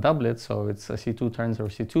doublets, so it's a C2 tensor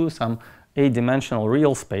C2, some 8-dimensional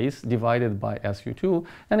real space divided by SU2.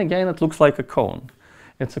 And again, it looks like a cone.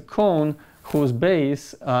 It's a cone whose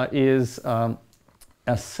base is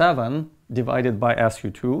S7 divided by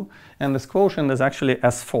SU2, and this quotient is actually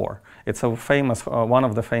S4. It's a famous, one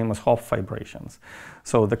of the famous Hopf vibrations.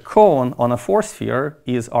 So the cone on a 4-sphere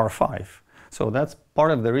is R5. So that's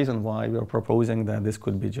part of the reason why we're proposing that this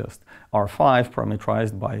could be just R5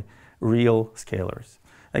 parametrized by real scalars.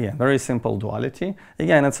 Again, very simple duality.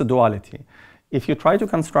 Again, it's a duality. if you try to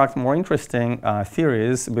construct more interesting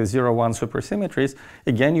theories with 0-1 supersymmetries,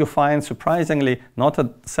 again, you find surprisingly not a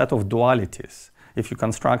set of dualities. If you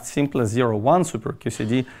construct simplest 0-1 super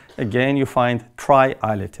QCD, again, you find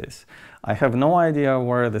trialities. I have no idea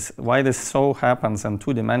why this so happens in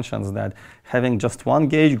 2 dimensions, that having just one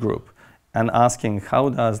gauge group and asking how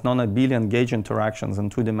does non-abelian gauge interactions in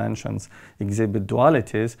 2 dimensions exhibit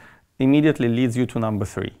dualities immediately leads you to number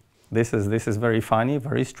 3. This is very funny,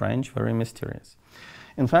 very strange, very mysterious.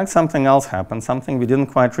 In fact, something else happened, something we didn't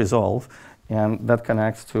quite resolve, and that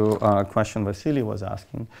connects to a question Vasily was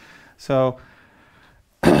asking. So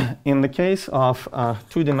in the case of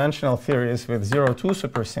 2-dimensional theories with 0-2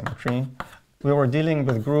 supersymmetry, we were dealing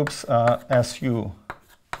with groups SU,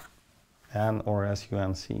 N or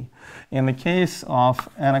SUNC. In the case of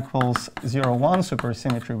N equals 0-1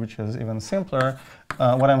 supersymmetry, which is even simpler,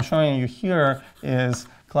 what I'm showing you here is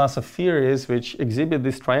class of theories which exhibit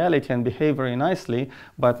this triality and behave very nicely,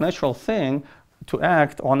 but natural thing to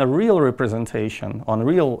act on a real representation, on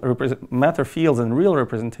real matter fields and real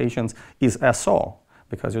representations is SO,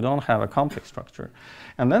 because you don't have a complex structure.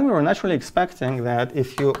 And then we were naturally expecting that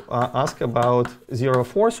if you ask about 0-4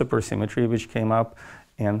 supersymmetry, which came up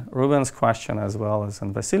in Ruben's question as well as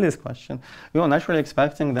in Vasily's question, we were naturally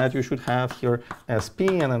expecting that you should have here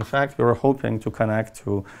SP, and in fact we were hoping to connect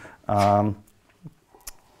to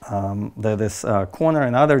this corner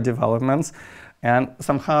and other developments. And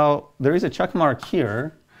somehow there is a check mark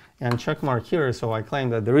here and check mark here, so I claim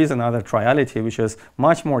that there is another triality which is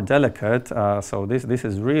much more delicate. So this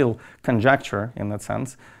is real conjecture in that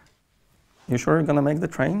sense. You sure you're going to make the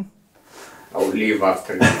train? I'll leave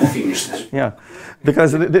after you finish this. Yeah,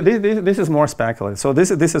 because this is more speculative. So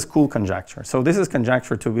this is cool conjecture. So this is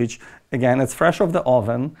conjecture to which, again, it's fresh off the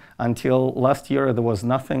oven. Until last year, there was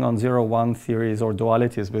nothing on 0-1 theories or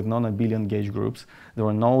dualities with non-abelian gauge groups. There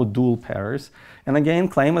were no dual pairs. And again,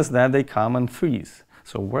 claim is that they come in threes.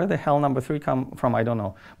 So where the hell number 3 come from, I don't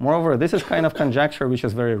know. Moreover, this is kind of conjecture which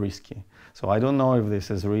is very risky. So I don't know if this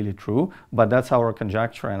is really true, but that's our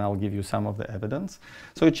conjecture, and I'll give you some of the evidence.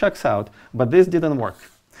 So it checks out, but this didn't work.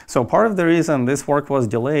 So part of the reason this work was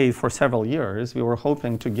delayed for several years, we were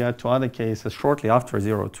hoping to get to other cases shortly after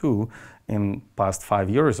 0-2 in past 5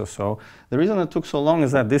 years or so. The reason it took so long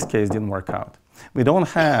is that this case didn't work out. We don't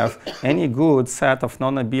have any good set of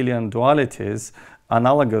non-abelian dualities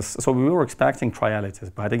analogous. So we were expecting trialities,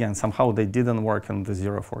 but again, somehow they didn't work in the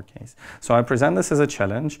 0-4 case. So I present this as a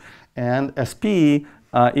challenge, and SP,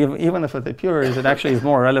 even if it appears, it actually is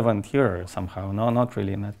more relevant here somehow. No, not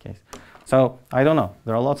really in that case. So I don't know.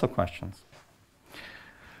 There are lots of questions.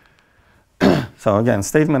 So again,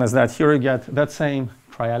 statement is that here you get that same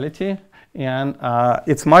triality, and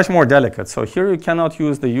it's much more delicate. So here you cannot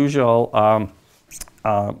use the usual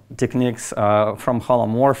techniques from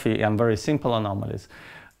holomorphy and very simple anomalies.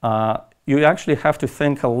 You actually have to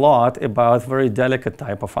think a lot about very delicate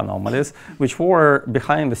type of anomalies, which were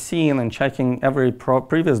behind the scene and checking every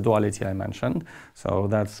previous duality I mentioned. So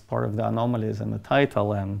that's part of the anomalies in the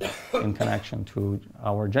title and in connection to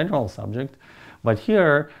our general subject. But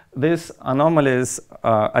here, these anomalies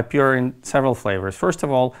appear in several flavors. First of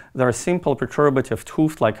all, there are simple perturbative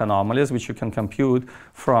 't-Hooft-like anomalies, which you can compute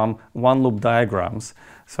from one-loop diagrams.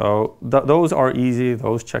 So those are easy,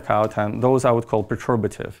 those check out, and those I would call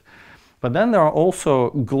perturbative. But then there are also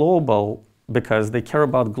global, because they care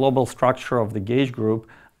about global structure of the gauge group,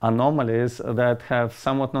 anomalies that have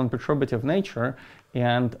somewhat non-perturbative nature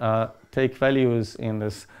and take values in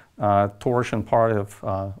this torsion part of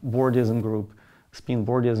Bordiasm group, spin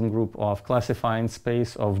Bordiasm group of classifying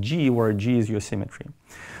space of G, where G is your symmetry.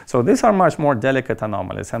 So these are much more delicate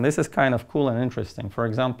anomalies, and this is kind of cool and interesting. For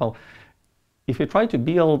example, if you try to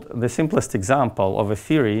build the simplest example of a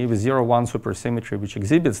theory with 0-1 supersymmetry which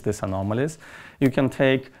exhibits these anomalies, you can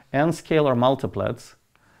take n scalar multiplets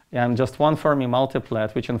and just one Fermi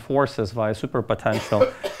multiplet which enforces via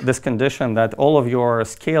superpotential this condition that all of your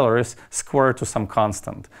scalars square to some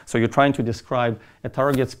constant. So you're trying to describe a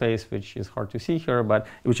target space, which is hard to see here, but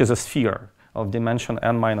which is a sphere of dimension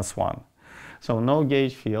n-1. So no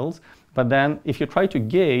gauge fields. But then if you try to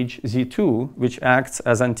gauge Z2, which acts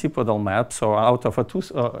as antipodal map, so out of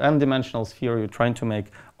a n-dimensional sphere, you're trying to make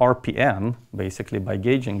RPN, basically, by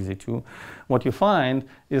gauging Z2, what you find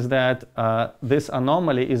is that this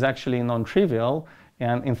anomaly is actually non-trivial.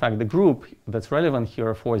 And in fact, the group that's relevant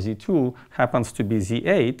here for Z2 happens to be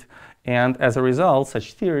Z8. And as a result,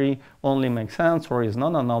 such theory only makes sense or is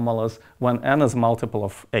non-anomalous when n is multiple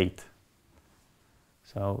of 8.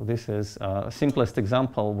 So this is a simplest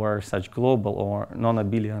example where such global or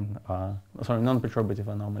non-abelian, non-perturbative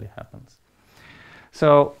anomaly happens.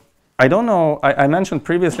 So I don't know, I mentioned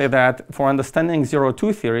previously that for understanding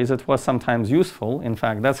 0-2 theories, it was sometimes useful. In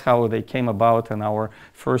fact, that's how they came about in our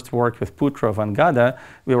first work with Putrov and Gada.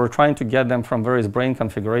 We were trying to get them from various brane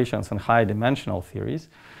configurations and high-dimensional theories.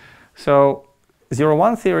 So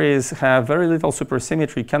 0-1 theories have very little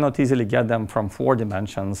supersymmetry, cannot easily get them from 4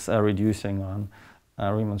 dimensions, reducing on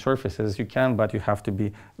Riemann surfaces. You can, but you have to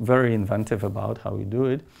be very inventive about how you do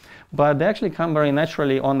it. But they actually come very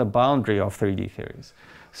naturally on the boundary of 3D theories.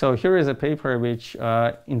 So here is a paper which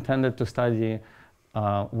intended to study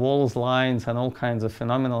walls, lines, and all kinds of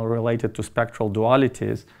phenomena related to spectral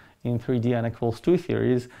dualities in 3D n equals 2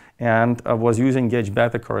 theories, and was using gauge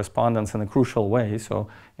beta correspondence in a crucial way. So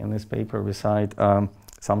in this paper we cite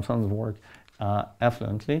Samson's work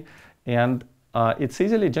effluently. And it's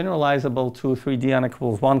easily generalizable to 3D n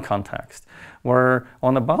equals 1 context, where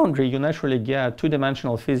on the boundary you naturally get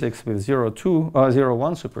 2-dimensional physics with 0-1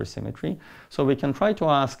 supersymmetry. So we can try to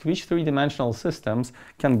ask which 3-dimensional systems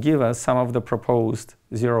can give us some of the proposed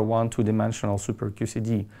 0-1 2-dimensional super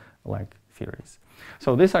QCD-like theories.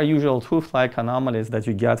 So these are usual truth-like anomalies that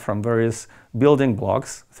you get from various building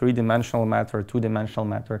blocks, 3-dimensional matter, 2-dimensional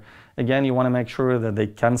matter. Again, you want to make sure that they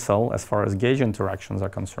cancel as far as gauge interactions are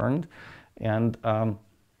concerned. And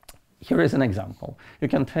here is an example. You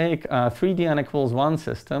can take a 3D n equals 1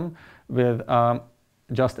 system with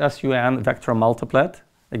just SUN vector multiplet.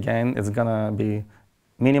 Again, it's going to be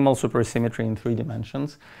minimal supersymmetry in 3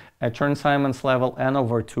 dimensions. At Chern-Simons level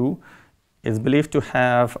n/2, it's believed to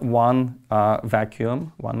have one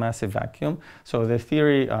vacuum, one massive vacuum. So the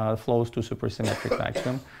theory flows to supersymmetric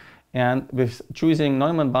vacuum. And with choosing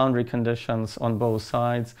Neumann boundary conditions on both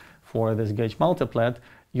sides for this gauge multiplet,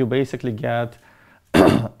 you basically get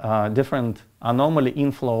different anomaly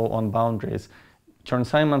inflow on boundaries.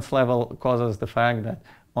 Chern-Simons level causes the fact that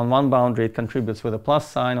on one boundary it contributes with a plus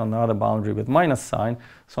sign, on the other boundary with minus sign.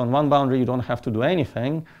 So on one boundary you don't have to do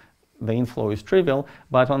anything, the inflow is trivial,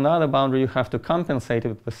 but on the other boundary you have to compensate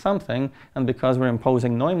it with something, and because we're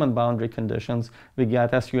imposing Neumann boundary conditions, we get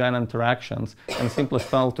SUN interactions, and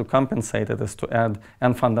simplest way to compensate it is to add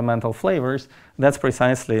n fundamental flavors. That's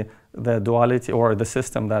precisely the duality or the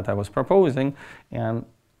system that I was proposing, and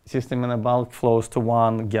system in a bulk flows to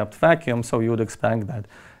one gapped vacuum, so you would expect that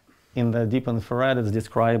in the deep infrared it's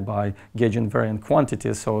described by gauge invariant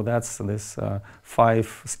quantities, so that's this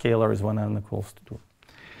 5 scalars when n equals to 2.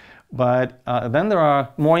 But then there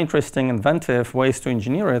are more interesting, inventive ways to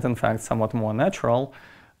engineer it, in fact, somewhat more natural.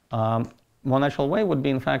 More natural way would be,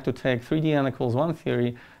 in fact, to take 3D n equals 1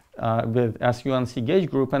 theory with SUNC gauge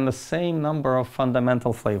group and the same number of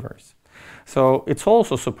fundamental flavors. So it's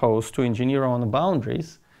also supposed to engineer on the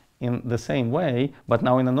boundaries in the same way, but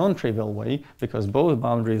now in a non-trivial way, because both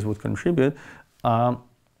boundaries would contribute,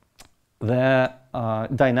 the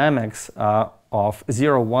dynamics of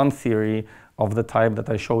 0-1 theory of the type that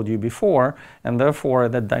I showed you before, and therefore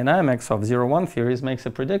the dynamics of 0-1 theories makes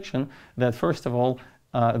a prediction that, first of all,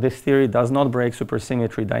 this theory does not break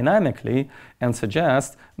supersymmetry dynamically and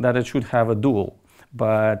suggests that it should have a dual.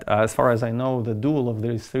 But as far as I know, the dual of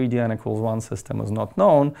this 3D n equals 1 system is not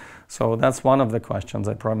known, so that's one of the questions.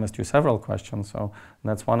 I promised you several questions, so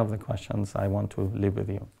that's one of the questions I want to leave with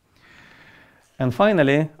you. And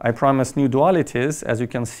finally, I promised new dualities. As you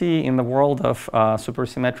can see, in the world of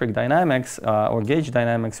supersymmetric dynamics or gauge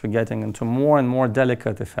dynamics, we're getting into more and more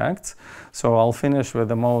delicate effects. So I'll finish with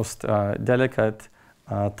the most delicate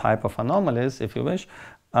type of anomalies, if you wish,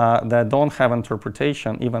 that don't have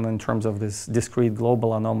interpretation, even in terms of these discrete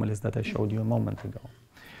global anomalies that I showed you a moment ago.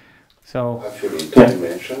 So actually, in 2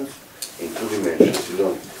 dimensions,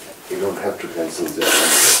 you don't have to cancel the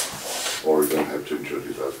answer. Or you don't have to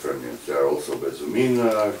introduce as fermions. There are also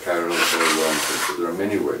Bezumina, chiral ones, so there are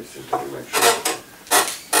many ways in 2 dimensions.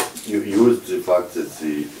 You use the fact that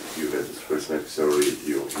you had this first next theory,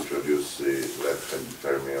 you introduce the left-hand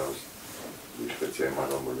fermions, which let's say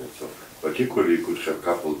anomaly and so on. But equally you could have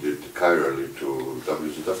coupled it chirally to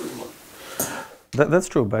WZW mod. That's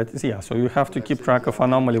true, but yeah, so you have to keep track of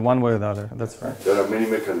anomaly one way or the other. That's right. There are many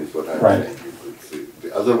mechanisms, but I'm saying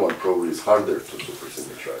the other one probably is harder to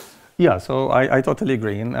supersymmetrize. Yeah, so I totally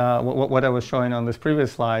agree. And what I was showing on these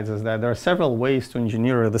previous slides is that there are several ways to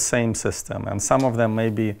engineer the same system, and some of them may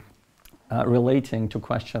be relating to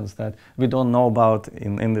questions that we don't know about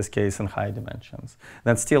in this case in high dimensions.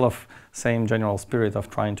 That's still of same general spirit of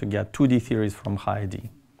trying to get 2D theories from high D.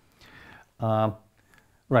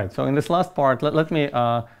 Right, so in this last part, let me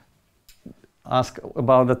ask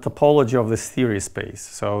about the topology of this theory space.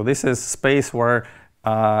 So this is space where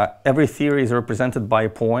every theory is represented by a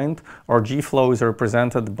point, or G-flow is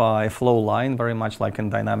represented by a flow line, very much like in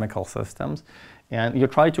dynamical systems. And you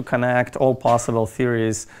try to connect all possible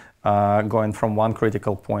theories going from one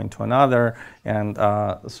critical point to another, and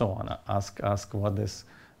so on. Ask what this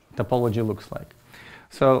topology looks like.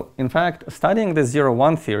 So, in fact, studying the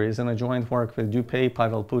 0-1 theories in a joint work with Dupay,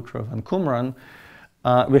 Pavel Putrov, and Qumran,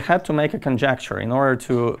 we had to make a conjecture in order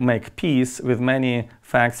to make peace with many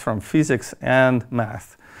facts from physics and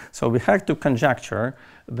math. So we had to conjecture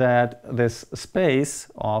that this space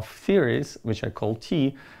of theories, which I call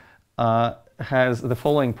T, has the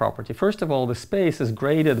following property. First of all, the space is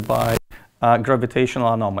graded by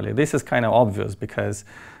gravitational anomaly. This is kind of obvious because,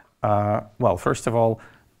 well, first of all,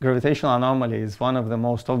 gravitational anomaly is one of the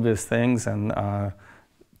most obvious things in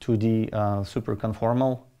 2D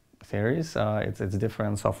superconformal theories. It's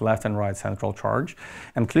difference of left and right central charge.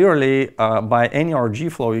 And clearly, by any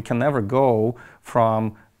RG flow, you can never go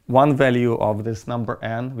from one value of this number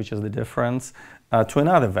n, which is the difference, to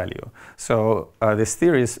another value. So this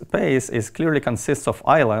theory space clearly consists of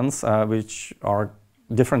islands, which are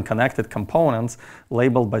different connected components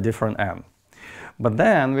labeled by different n. But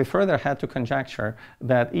then we further had to conjecture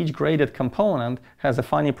that each graded component has a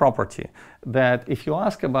funny property, that if you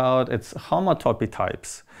ask about its homotopy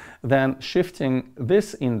types, then shifting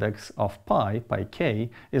this index of pi k,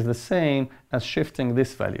 is the same as shifting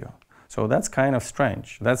this value. So that's kind of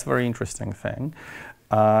strange. That's a very interesting thing.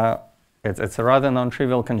 It's a rather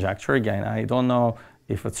non-trivial conjecture. Again, I don't know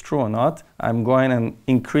if it's true or not. I'm going and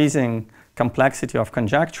increasing complexity of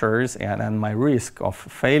conjectures and my risk of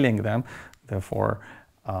failing them, therefore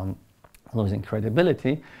losing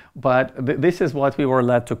credibility. But this is what we were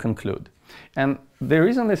led to conclude. And the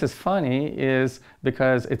reason this is funny is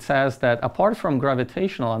because it says that apart from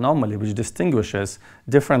gravitational anomaly, which distinguishes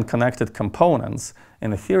different connected components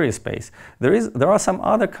in the theory space, there are some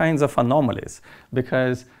other kinds of anomalies,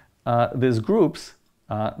 because these groups,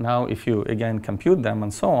 now if you again compute them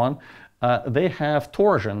and so on, they have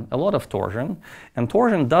torsion, a lot of torsion, and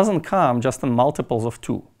torsion doesn't come just in multiples of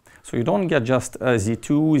 2. So you don't get just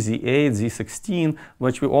Z2, Z8, Z16,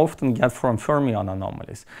 which we often get from fermion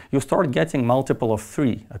anomalies. You start getting multiple of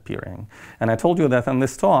 3 appearing. And I told you that in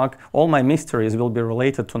this talk, all my mysteries will be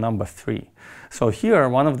related to number 3. So here,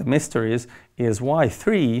 one of the mysteries is why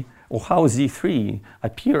 3, or how Z3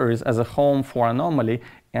 appears as a home for anomaly.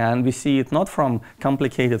 And we see it not from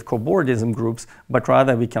complicated cobordism groups, but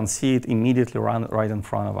rather we can see it immediately right in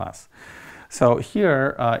front of us. So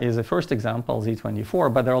here is a first example,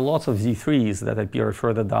 Z24, but there are lots of Z3s that appear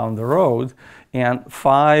further down the road, and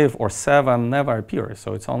 5 or 7 never appear,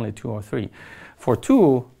 so it's only 2 or 3. For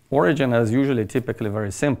 2, origin is usually typically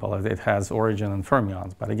very simple, as it has origin and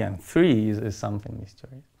fermions, but again, 3 is something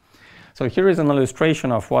mysterious. So here is an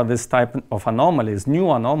illustration of what this type of anomalies,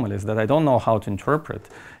 new anomalies that I don't know how to interpret.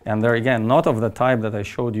 And they're, again, not of the type that I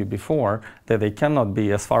showed you before, that they cannot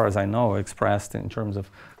be, as far as I know, expressed in terms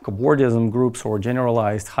of cobordism groups or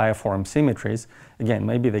generalized higher form symmetries. Again,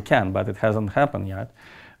 maybe they can, but it hasn't happened yet.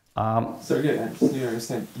 Sergei, I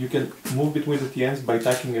understand. You can move between the TNs by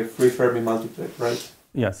taking a free Fermi multiplet, right?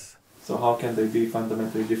 Yes. So how can they be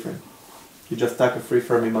fundamentally different? You just tack a free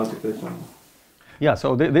Fermi multiplet on. Yeah,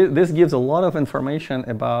 so this gives a lot of information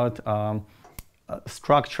about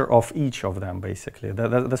structure of each of them, basically.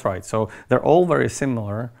 That's right. So they're all very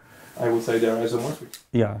similar. I would say they're isomorphic.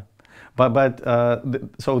 Yeah, but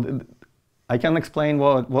I can explain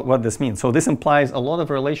what this means. So this implies a lot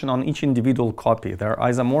of relation on each individual copy. They're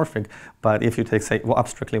isomorphic, but if you take, say,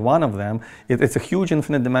 abstractly one of them, it's a huge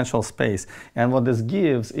infinite dimensional space. And what this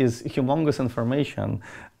gives is humongous information.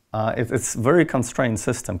 It's a very constrained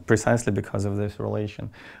system precisely because of this relation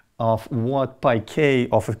of what pi k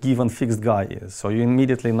of a given fixed guy is. So you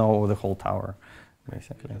immediately know the whole tower,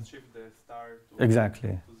 basically. You shift the star to Exactly.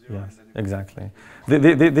 to 0. Yes, exactly.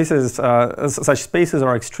 This is such spaces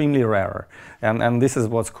are extremely rare, and this is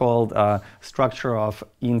what's called structure of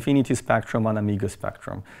infinity spectrum and amiga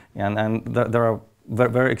spectrum, and there are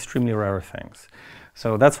very extremely rare things.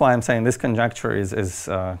 So that's why I'm saying this conjecture is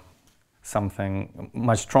something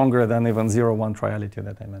much stronger than even 0-1 triality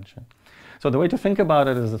that I mentioned. So the way to think about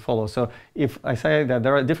it is as follows. So if I say that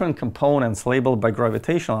there are different components labeled by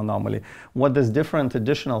gravitational anomaly, what these different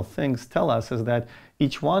additional things tell us is that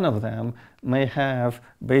each one of them may have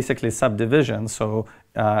basically subdivisions. So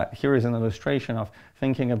here is an illustration of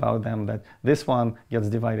thinking about them, that this one gets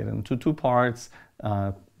divided into 2 parts,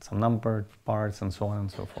 some numbered parts, and so on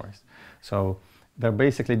and so forth. So they're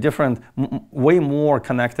basically different, way more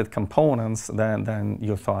connected components than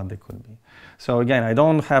you thought they could be. So again, I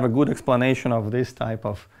don't have a good explanation of this type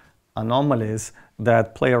of anomalies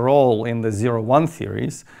that play a role in the 0-1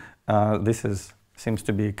 theories. This seems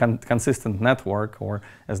to be a consistent network, or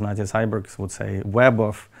as Nadia Seiberg would say, web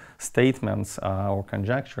of statements or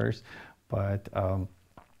conjectures. But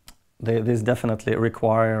these definitely are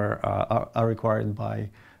required by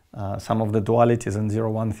some of the dualities and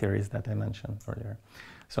 0-1 theories that I mentioned earlier.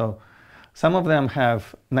 So some of them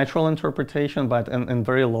have natural interpretation, but in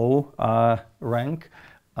very low rank.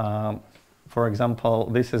 For example,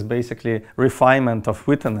 this is basically refinement of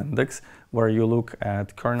Witten index, where you look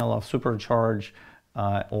at kernel of supercharge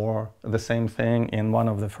or the same thing in one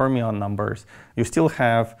of the fermion numbers. You still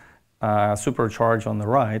have supercharge on the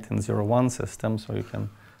right in 0-1 system, so you can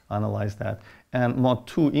analyze that. And mod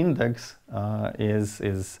 2 index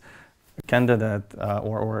is candidate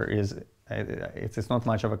or is it's not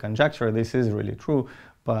much of a conjecture. This is really true,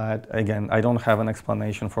 but again, I don't have an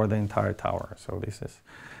explanation for the entire tower. So this is,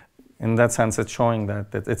 in that sense, it's showing that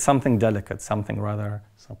it's something delicate, something rather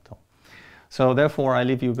subtle. So therefore, I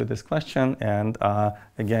leave you with this question, and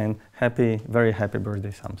again, very happy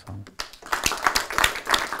birthday, Samsung.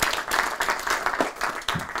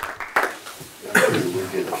 We'll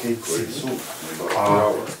get cake very soon, in about 2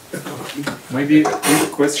 hours. Maybe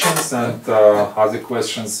quick questions, and other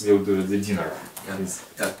questions we'll do at the dinner.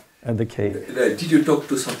 At the cake. Did you talk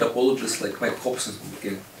to some topologists like Mike Hobson?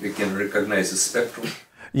 We can recognize the spectrum.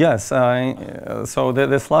 Yes, so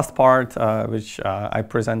this last part, which I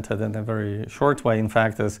presented in a very short way, in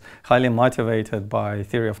fact, is highly motivated by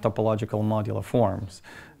theory of topological modular forms.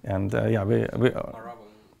 And yeah,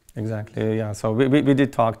 exactly, yeah. So we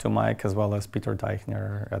did talk to Mike as well as Peter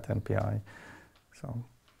Teichner at MPI. So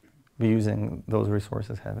we're using those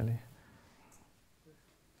resources heavily.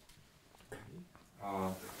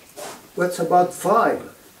 What's about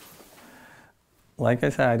 5? Like I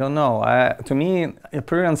said, I don't know. To me,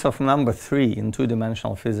 appearance of number 3 in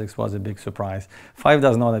two-dimensional physics was a big surprise. 5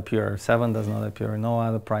 does not appear, 7 does not appear, no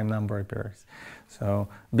other prime number appears. So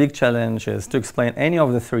big challenge is to explain any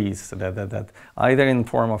of the 3s that either in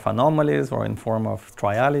form of anomalies or in form of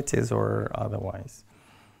trialities or otherwise.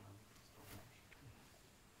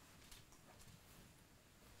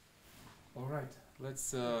 All right,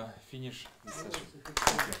 let's finish this session.